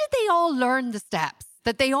 when did they all learn the steps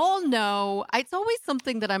that they all know? It's always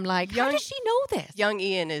something that I'm like, how does she know this? Young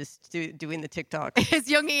Ian is doing the TikTok. Is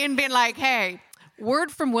young Ian being like, hey,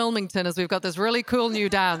 word from Wilmington is we've got this really cool new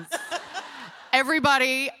dance.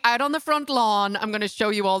 Everybody out on the front lawn, I'm going to show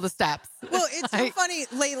you all the steps. Well, it's so funny.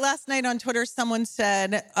 Late last night on Twitter, someone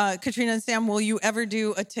said, Katrina and Sam, will you ever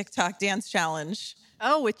do a TikTok dance challenge?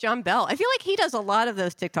 Oh, with John Bell. I feel like he does a lot of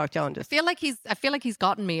those TikTok challenges. I feel like he's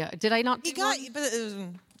gotten me. Did I not? He got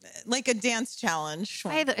like a dance challenge.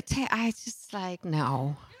 I just like,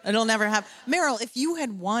 no. It'll never happen. Meryl, if you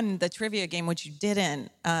had won the trivia game, which you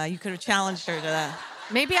didn't, you could have challenged her to that.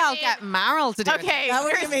 Maybe I'll get Meryl to do it. Okay, that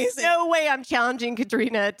would be amazing. No way I'm challenging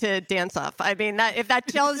Katrina to dance off. I mean, if that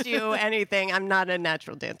tells you anything, I'm not a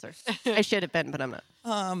natural dancer. I should have been, but I'm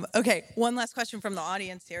not. Okay, one last question from the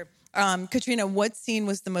audience here. Katrina, what scene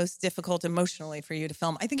was the most difficult emotionally for you to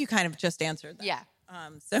film? I think you kind of just answered that. Yeah.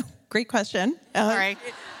 So, great question. All right.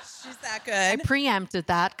 She's that good. I preempted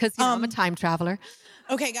that because I'm a time traveler.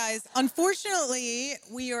 Okay, guys, unfortunately,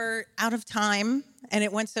 we are out of time, and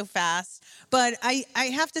it went so fast. But I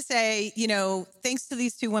have to say, thanks to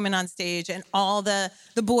these two women on stage and all the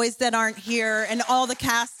boys that aren't here and all the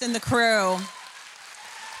cast and the crew.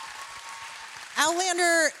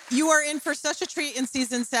 Outlander, you are in for such a treat in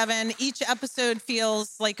season 7. Each episode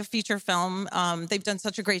feels like a feature film. They've done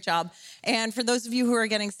such a great job. And for those of you who are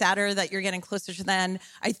getting sadder that you're getting closer to the end,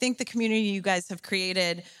 I think the community you guys have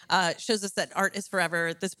created shows us that art is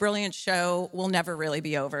forever. This brilliant show will never really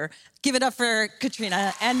be over. Give it up for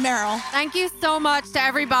Katrina and Meryl. Thank you so much to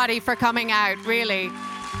everybody for coming out, really.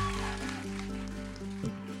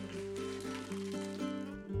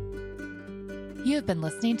 You have been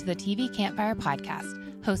listening to the TV Campfire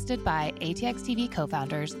podcast, hosted by ATX TV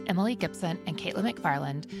co-founders Emily Gibson and Caitlin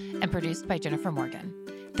McFarland, and produced by Jennifer Morgan.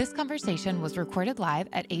 This conversation was recorded live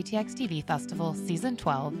at ATX TV Festival Season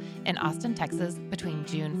 12 in Austin, Texas, between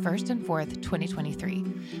June 1st and 4th, 2023.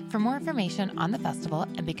 For more information on the festival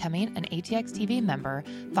and becoming an ATX TV member,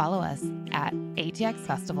 follow us at ATX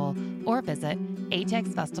Festival or visit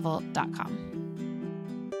atxfestival.com.